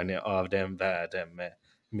jäkla hörn av den världen med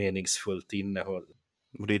meningsfullt innehåll.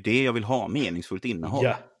 Och det är det jag vill ha, meningsfullt innehåll.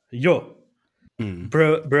 Ja, jo.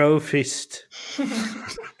 Brofist.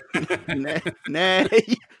 Nej.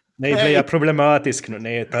 Nej, blir jag problematisk nu?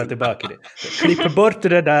 Nej, ta tillbaka det. Klipp bort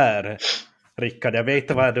det där, Rickard. Jag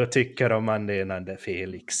vet vad du tycker om anledande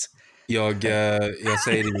Felix. Jag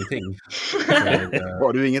säger ingenting.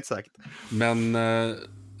 Har du inget sagt? Men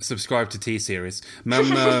subscribe to T-series.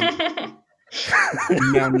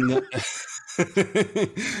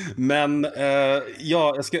 Men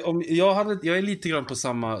ja, jag är lite grann på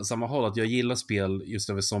samma håll, att jag gillar spel just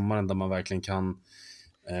över sommaren där man verkligen kan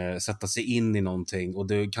sätta sig in i någonting, och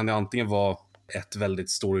det kan antingen vara ett väldigt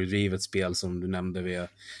storydrivet spel som du nämnde vid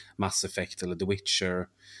Mass Effect eller The Witcher,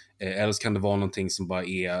 eller så kan det vara någonting som bara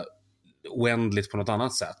är oändligt på något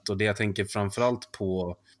annat sätt. Och det jag tänker framförallt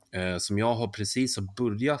på, som jag har precis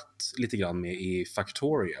börjat lite grann med, i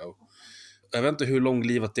Factorio. Jag vet inte hur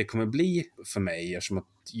långlivat det kommer bli för mig, eftersom att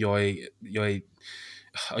jag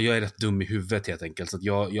är rätt dum i huvudet helt enkelt. Så att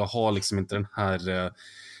jag har liksom inte den här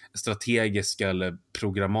strategiska eller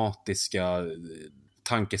programmatiska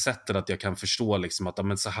tankesättet att jag kan förstå liksom att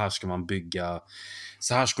men så här ska man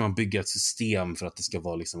bygga ett system för att det ska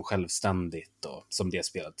vara liksom självständigt, och som det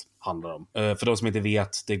spelet handlar om. För de som inte vet,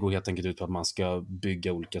 det går helt enkelt ut på att man ska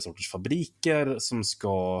bygga olika sorters fabriker som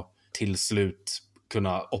ska till slut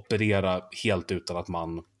kunna operera helt utan att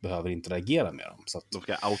man behöver interagera med dem. Så att de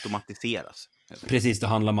ska automatiseras. Precis, det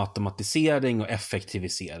handlar om automatisering och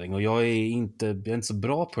effektivisering. Och jag är inte så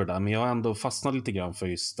bra på det där, men jag har ändå fastnat lite grann för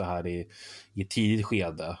just det här i ett tidigt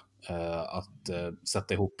skede. Att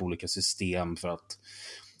sätta ihop olika system för att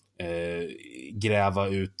gräva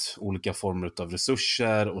ut olika former av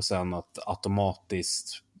resurser, och sen att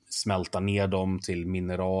automatiskt smälta ner dem till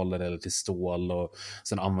mineraler eller till stål, och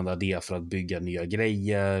sen använda det för att bygga nya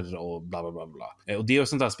grejer och bla bla bla bla. Och det är ju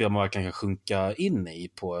sånt där spel man kan sjunka in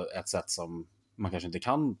i på ett sätt som man kanske inte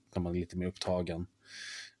kan när man är lite mer upptagen.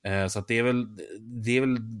 Så att det är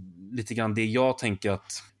väl lite grann det jag tänker,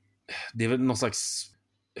 att det är väl någon slags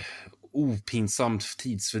opinsamt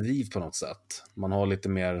tidsfördriv på något sätt. Man har lite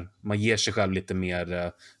mer, man ger sig själv lite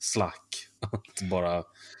mer slack att bara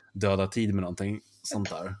döda tid med någonting sånt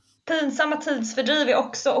där. Pinsamma tidsfördriv är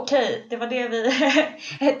också okej. Det var det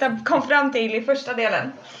vi kom fram till i första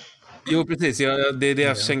delen. Jo, precis. Det är det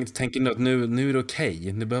jag tänker nu, att nu är det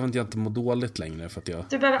okej. Nu behöver jag inte må dåligt längre. För att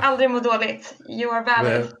Du behöver aldrig må dåligt. You are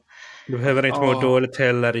valid. Du behöver inte må dåligt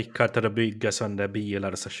heller, Rickard, att bygga sådana där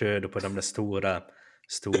bilar, så kör du på de där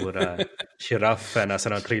stora girafferna så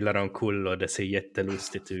de trillar omkull och det ser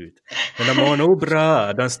jättelustigt ut. Men de mår nog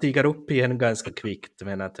bra. De stiger upp igen ganska kvickt.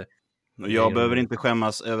 Men att jag behöver inte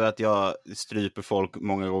skämmas över att jag stryper folk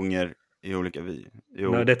många gånger i olika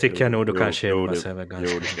det tycker jag nog du kan skämmas över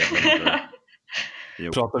ganska.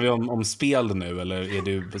 Pratar vi om spel nu, eller är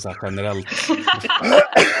du så här generellt?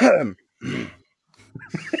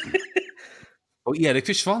 Och Erik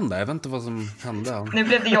försvann där, jag vet inte vad som hände. Nu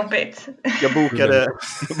blev det jobbigt. Jag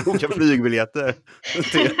bokade flygbiljetter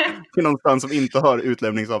till någonstans som inte har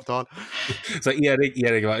utlämningsavtal. Så Erik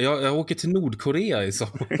jag åker till Nordkorea i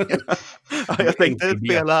sommar. Jag tänkte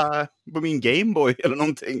spela på min Gameboy eller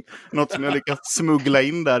någonting. Något som jag lyckats smuggla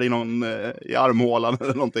in där i armhålan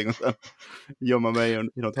eller någonting, och sen gömma mig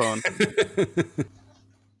i något hörn.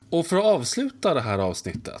 Och för att avsluta det här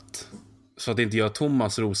avsnittet, så att inte göra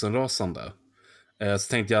Thomas rosenrasande,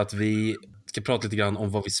 så tänkte jag att vi ska prata lite grann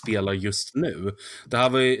om vad vi spelar just nu. Det här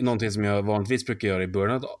var ju någonting som jag vanligtvis brukar göra i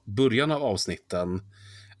början av avsnitten,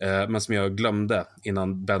 men som jag glömde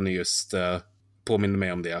innan Benny just påminner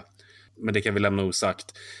mig om det. Men det kan vi lämna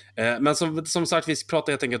osagt. Men som sagt, vi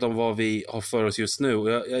pratar helt enkelt om vad vi har för oss just nu.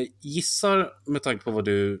 Jag gissar, med tanke på vad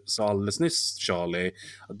du sa alldeles nyss, Charlie,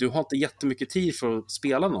 att du har inte jättemycket tid för att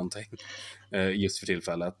spela någonting just för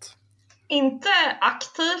tillfället. Inte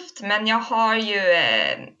aktivt, men jag har ju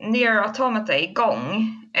Nier Automata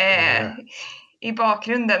igång i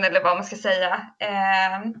bakgrunden, eller vad man ska säga.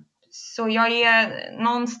 Så jag är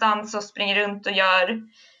någonstans och springer runt och gör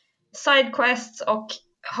sidequests och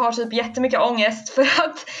har typ jättemycket ångest för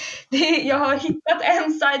att jag har hittat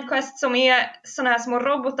en sidequest som är såna här små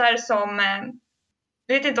robotar som,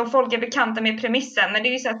 jag vet inte om folk är bekanta med premissen, men det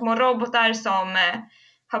är ju så här små robotar som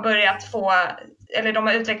har börjat få, eller de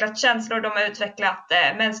har utvecklat känslor, de har utvecklat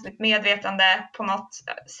mänskligt medvetande på något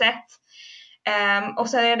sätt. Och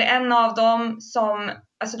så är det en av dem som,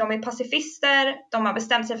 alltså de är pacifister, de har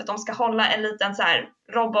bestämt sig för att de ska hålla en liten så här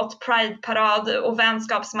robot-pride-parad och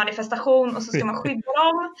vänskapsmanifestation, och så ska man skydda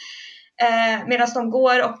dem medan de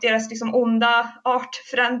går, och deras liksom onda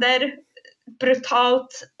artfränder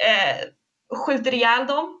brutalt skjuter ihjäl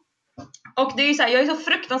dem. Och det är ju så här, jag är så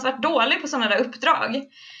fruktansvärt dålig på sådana där uppdrag.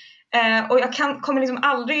 Och jag kommer liksom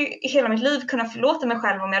aldrig i hela mitt liv kunna förlåta mig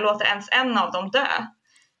själv om jag låter ens en av dem dö.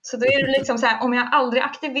 Så då är det liksom så här, om jag aldrig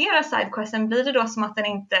aktiverar sidequesten, blir det då som att den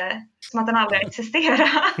aldrig existerar.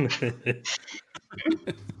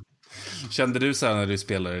 Kände du så här när du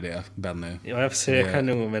spelade det, Benny? Ja, jag försökte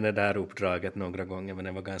nog med det där uppdraget några gånger, men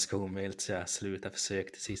det var ganska omöjligt, så jag slutade försöka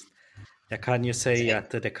till sist. Jag kan ju säga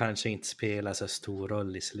att det kanske inte spelar så stor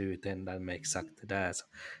roll i slutändan med exakt det där. Så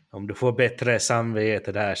om du får bättre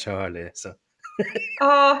samvete där, Charlie, så...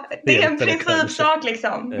 Ja, det är en principsak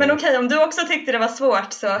liksom. Men okej, om du också tyckte det var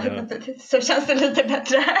svårt så känns det lite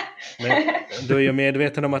bättre. Men du är ju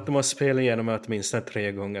medveten om att du måste spela igenom åtminstone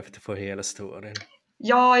 3 gånger för att få hela storyn.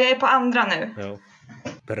 Ja, jag är på andra nu. Ja.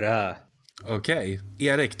 Bra. Okej.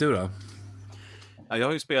 Erik, du då? Ja, jag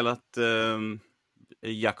har ju spelat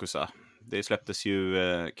Yakuza. Det släpptes ju,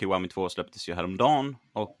 Kiwami 2 släpptes ju häromdagen.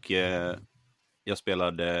 Och jag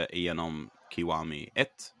spelade igenom Kiwami 1,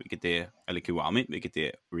 vilket är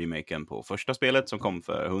remaken på första spelet som kom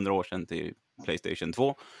för 100 år sedan till PlayStation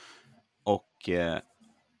 2. Och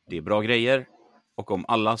det är bra grejer. Och om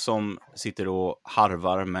alla som sitter och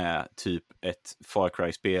harvar med typ ett Far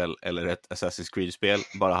Cry-spel eller ett Assassin's Creed-spel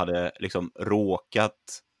bara hade liksom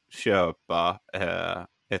råkat köpa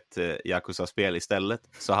ett Yakuza-spel istället,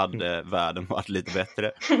 så hade världen varit lite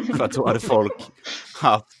bättre. För att då hade folk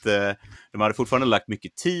de hade fortfarande lagt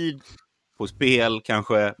mycket tid på spel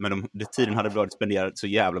kanske, men tiden hade blivit spenderad så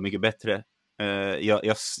jävla mycket bättre.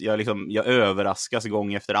 Jag överraskas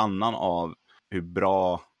gång efter annan av hur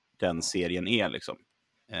bra den serien är liksom.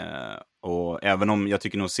 Och även om jag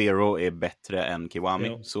tycker nog Zero är bättre än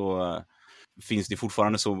Kiwami, så finns det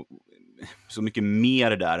fortfarande så mycket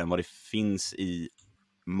mer där än vad det finns i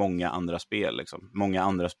många andra spel liksom. Många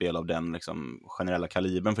andra spel av den liksom generella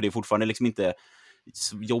kalibern, för det är fortfarande liksom inte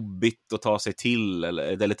så jobbigt att ta sig till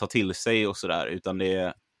eller ta till sig och sådär, utan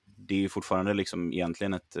det är fortfarande liksom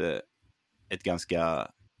egentligen ett ganska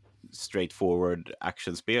straightforward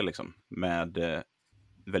actionspel liksom, med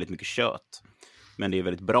väldigt mycket kött. Men det är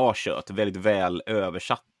väldigt bra kött, väldigt väl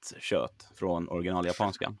översatt kött från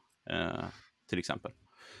originaljapanskan till exempel.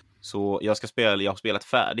 Så jag har spelat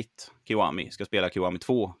färdigt Kiwami. Ska spela Kiwami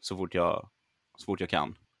 2 så fort jag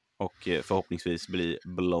kan. Och förhoppningsvis bli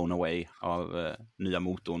blown away av nya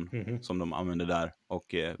motorn som de använder där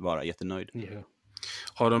och vara jättenöjd. Yeah.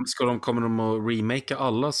 Kommer de att remake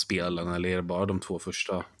alla spelen eller är det bara de 2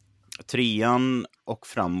 första? 3:an och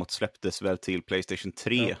framåt släpptes väl till PlayStation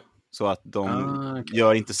 3. Ja. Så att de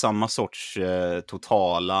gör inte samma sorts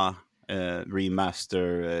totala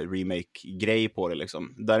remake-grej på det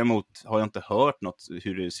liksom. Däremot har jag inte hört något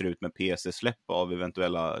hur det ser ut med PC-släpp av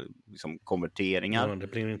eventuella liksom, konverteringar. Ja, det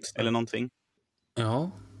blir inte eller någonting.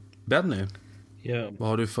 Ja, Benny. Ja. Vad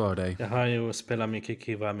har du för dig? Jag har ju spelat mycket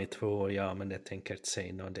Kiwami 2, men jag tänker inte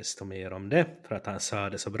säga något desto mer om det, för att han sa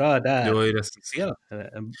det så bra där. Du har ju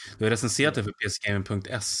recenserat det för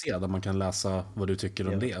pcgaming.se där man kan läsa vad du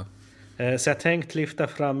tycker om det. Så jag tänkte lyfta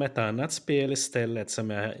fram ett annat spel istället som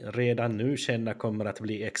jag redan nu känner kommer att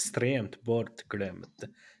bli extremt bortglömt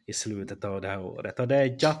i slutet av det här året. Och det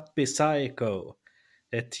är Yappy Psycho.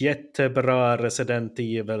 Ett jättebra Resident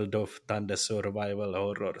Evil-doftande survival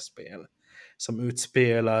horror-spel som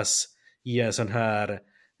utspelas i en sån här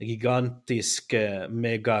gigantisk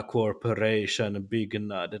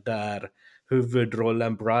megacorporation-byggnad där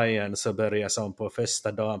huvudrollen Brian så börjar som på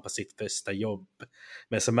första dagen på sitt första jobb.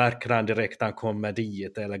 Men så märker han direkt när han kommer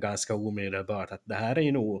dit, eller ganska omedelbart, att det här är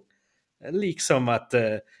ju nog liksom att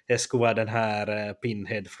det skulle vara den här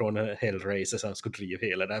Pinhead från Hellraiser som skulle driva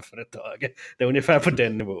hela det här företaget. Det är ungefär på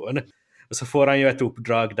den nivån. Och så får han ju ett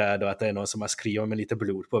uppdrag där då, att det är någon som har skrivit med lite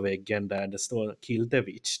blod på väggen där det står Kill the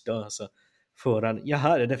Witch då. Så får han,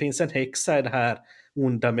 det finns en häxa i det här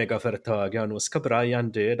onda megaföretaget och nu ska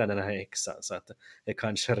Brian döda den här häxan så att det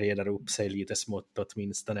kanske redar upp sig lite smått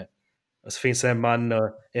åtminstone. Och så finns det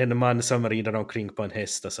en man som rider omkring på en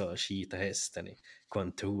häst och så skiter hästen i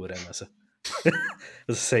kontoren och så.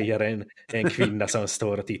 Och så säger en kvinna som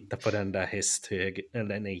står och tittar på den där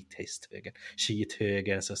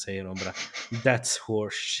skithögen, så säger hon bara that's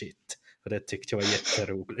horse shit. Och det tyckte jag var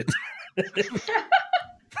jätteroligt.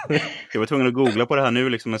 Jag var tvungen att googla på det här nu,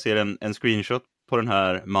 liksom jag ser en screenshot på den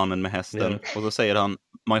här mannen med hästen, och så säger han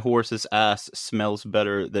my horse's ass smells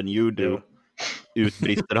better than you do,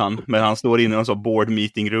 utbrister han, men han står inne i en sån board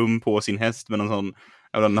meeting room på sin häst med någon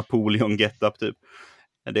sån Napoleon get-up typ.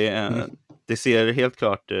 Det ser helt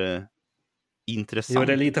klart intressant. Jo,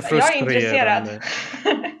 det är lite frustrerande. Jag är intresserad.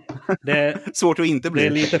 Det är svårt att inte bli. Det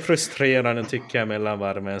är lite frustrerande tycker jag mellan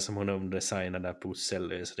varven som hon omdesignade där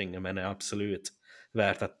pussellösningen, men är absolut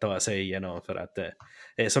värt att ta sig igenom för att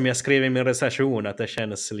som jag skrev i min recension att det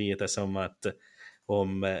känns lite som att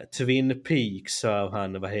om Twin Peaks av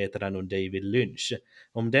han, vad heter han, David Lynch,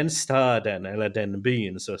 om den staden eller den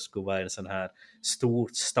byn så skulle vara en sån här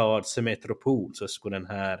stort stadsmetropol, så skulle den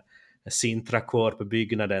här Sintra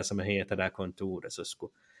Corp-byggnaden som heter där kontoret så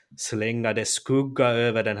skulle slänga det skugga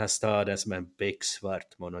över den här staden som en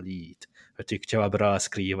becksvart monolit. Jag tyckte jag var bra att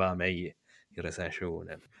skriva av mig i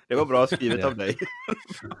recensionen. Det var bra skrivet av dig.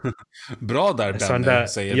 Bra där, Danny,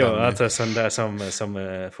 säger ja, Danny. alltså sån där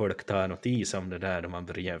som folk tar notis om det där när man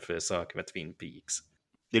börjar jämföra saker med Twin Peaks.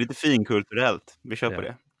 Det är lite finkulturellt. Vi kör på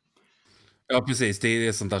det. Ja, precis. Det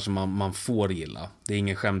är sånt där som man får gilla. Det är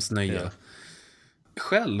ingen skämsnöje. Ja.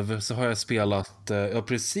 Själv så har jag spelat,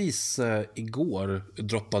 precis igår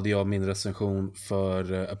droppade jag min recension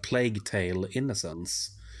för A Plague Tale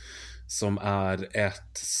Innocence, som är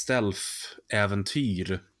ett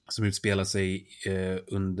stealth-äventyr som utspelar sig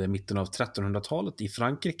under mitten av 1300-talet i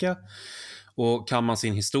Frankrike. Och kan man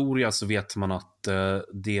sin historia så vet man att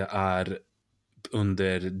det är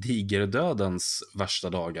under digerdödens värsta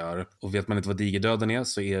dagar. Och vet man inte vad digerdöden är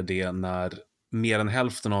så är det när mer än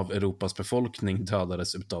hälften av Europas befolkning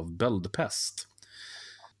dödades utav böldpest.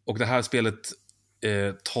 Och det här spelet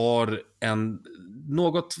tar en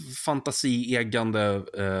något fantasieggande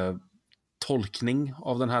tolkning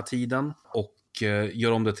av den här tiden och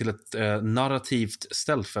gör om det till ett narrativt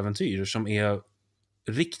stealth-äventyr som är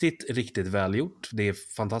riktigt välgjort. Det är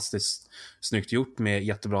fantastiskt snyggt gjort med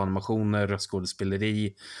jättebra animationer,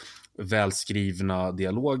 röstskådespeleri, välskrivna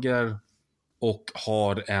dialoger och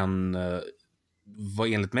har en,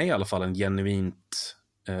 vad enligt mig i alla fall, en genuint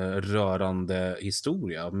rörande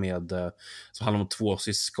historia med, som handlar om två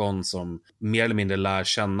syskon som mer eller mindre lär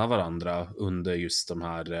känna varandra under just de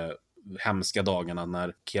här hemska dagarna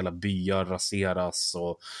när hela byar raseras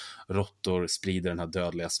och råttor sprider den här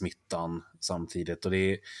dödliga smittan samtidigt. Och det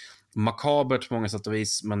är makabert på många sätt och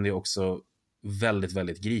vis, men det är också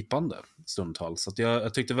väldigt gripande stundtals. Så att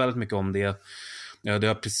jag tyckte väldigt mycket om det. Ja, det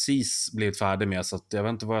har precis blivit färdig med, så att jag vet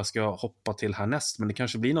inte vad jag ska hoppa till härnäst, men det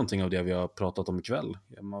kanske blir någonting av det vi har pratat om ikväll.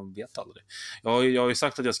 Man vet aldrig. Jag har ju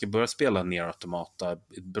sagt att jag ska börja spela Nier Automata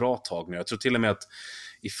ett bra tag nu. Jag tror till och med att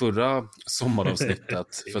i förra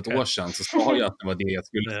sommaravsnittet för ett år sedan så sa jag att det var det jag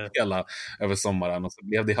skulle spela över sommaren, och så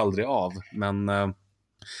blev det aldrig av. Men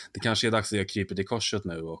det kanske är dags att jag kryper till korset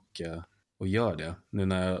nu och gör det. Nu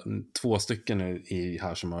när 2 stycken nu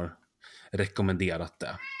här som har rekommenderat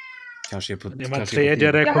det. Kanske det var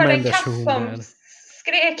tredje rekommendationen. Jag hörde en katt som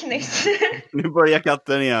skrek nyss. Nu börjar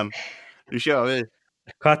katten igen. Nu kör vi.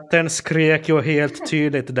 Katten skrek ju helt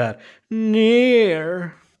tydligt där.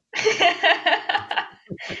 Ner.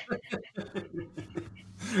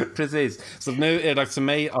 Precis. Så nu är det dags för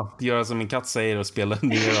mig att göra som min katt säger och spela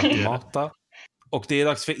Nier Automata. Och det är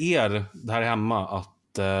dags för er där hemma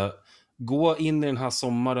att gå in i den här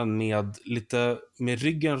sommaren med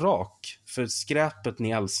ryggen rak för skräpet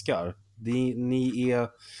ni älskar.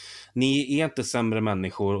 Ni är inte sämre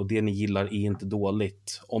människor, och det ni gillar är inte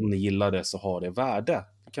dåligt. Om ni gillar det så har det värde.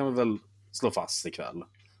 Det kan vi väl slå fast ikväll.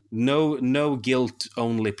 No guilt,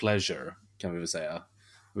 only pleasure, kan vi väl säga.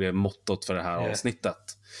 Det är mottot för det här avsnittet.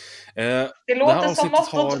 Det låter som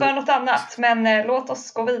mottot för något annat, men låt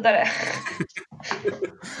oss gå vidare.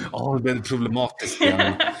 Ja, det är problematiskt.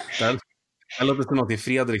 Det låter som något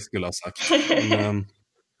Fredrik skulle ha sagt.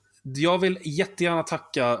 Jag vill jättegärna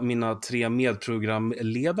tacka mina 3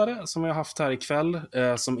 medprogramledare som vi har haft här ikväll,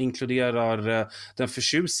 som inkluderar den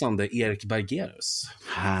förtjusande Erik Bergerus.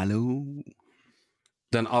 Hallå!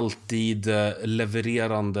 Den alltid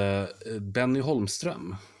levererande Benny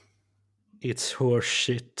Holmström. It's horse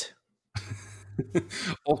shit.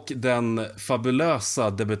 Och den fabulösa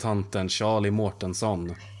debutanten Charlie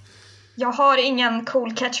Mårtensson. Jag har ingen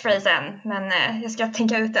cool catchphrase än, men jag ska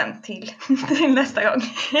tänka ut den till nästa gång.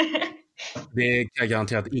 Det kan jag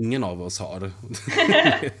garantera att ingen av oss har.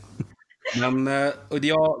 Men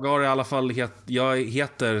jag har i alla fall jag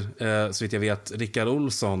heter så vitt jag vet Rickard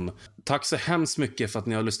Olsson. Tack så hemskt mycket för att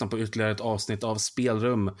ni har lyssnat på ytterligare ett avsnitt av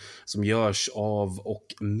Spelrum som görs av och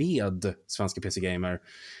med Svenska PC Gamer.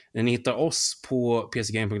 Ni hittar oss på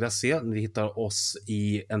pcgame.se. Ni hittar oss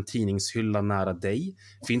i en tidningshylla nära dig.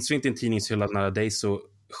 Finns vi inte i en tidningshylla nära dig så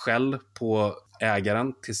skäll på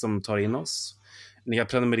ägaren tills de tar in oss. Ni kan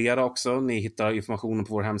prenumerera också. Ni hittar informationen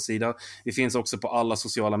på vår hemsida. Vi finns också på alla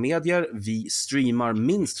sociala medier. Vi streamar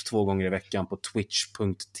minst 2 gånger i veckan på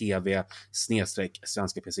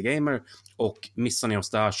twitch.tv/Svenska PC Gamer. Och missar ni oss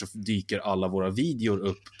där så dyker alla våra videor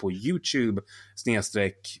upp på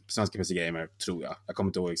YouTube/Svenska PC Gamer, tror jag. Jag kommer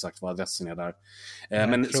inte ihåg exakt vad adressen är där.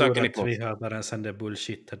 Men söker ni på... vi har bara en sån där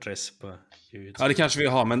bullshit-adress på YouTube. Ja, det kanske vi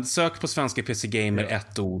har, men sök på Svenska PC Gamer,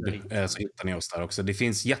 ett ord, så hittar ni oss där också. Det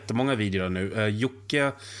finns jättemånga videor nu.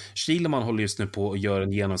 Jocke Kielman håller just nu på och gör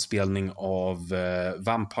en genomspelning av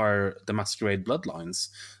Vampire the Masquerade Bloodlines,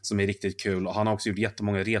 som är riktigt kul. Och han har också gjort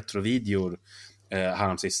jättemånga retrovideor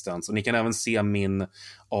häromsistens. Och ni kan även se min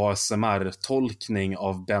ASMR-tolkning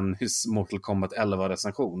av Bennys Mortal Kombat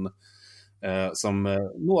 11-recension. Som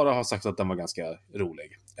några har sagt att den var ganska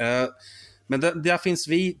rolig. Men där finns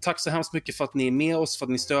vi. Tack så hemskt mycket för att ni är med oss, för att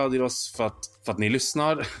ni stödjer oss, för att ni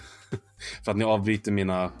lyssnar. För att ni avbryter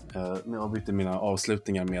mina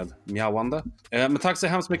avslutningar med mjauande. Men tack så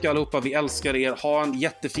hemskt mycket allihopa. Vi älskar er. Ha en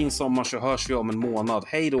jättefin sommar, så hörs vi om en månad.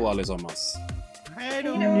 Hej då allesammans. Hej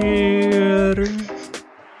då.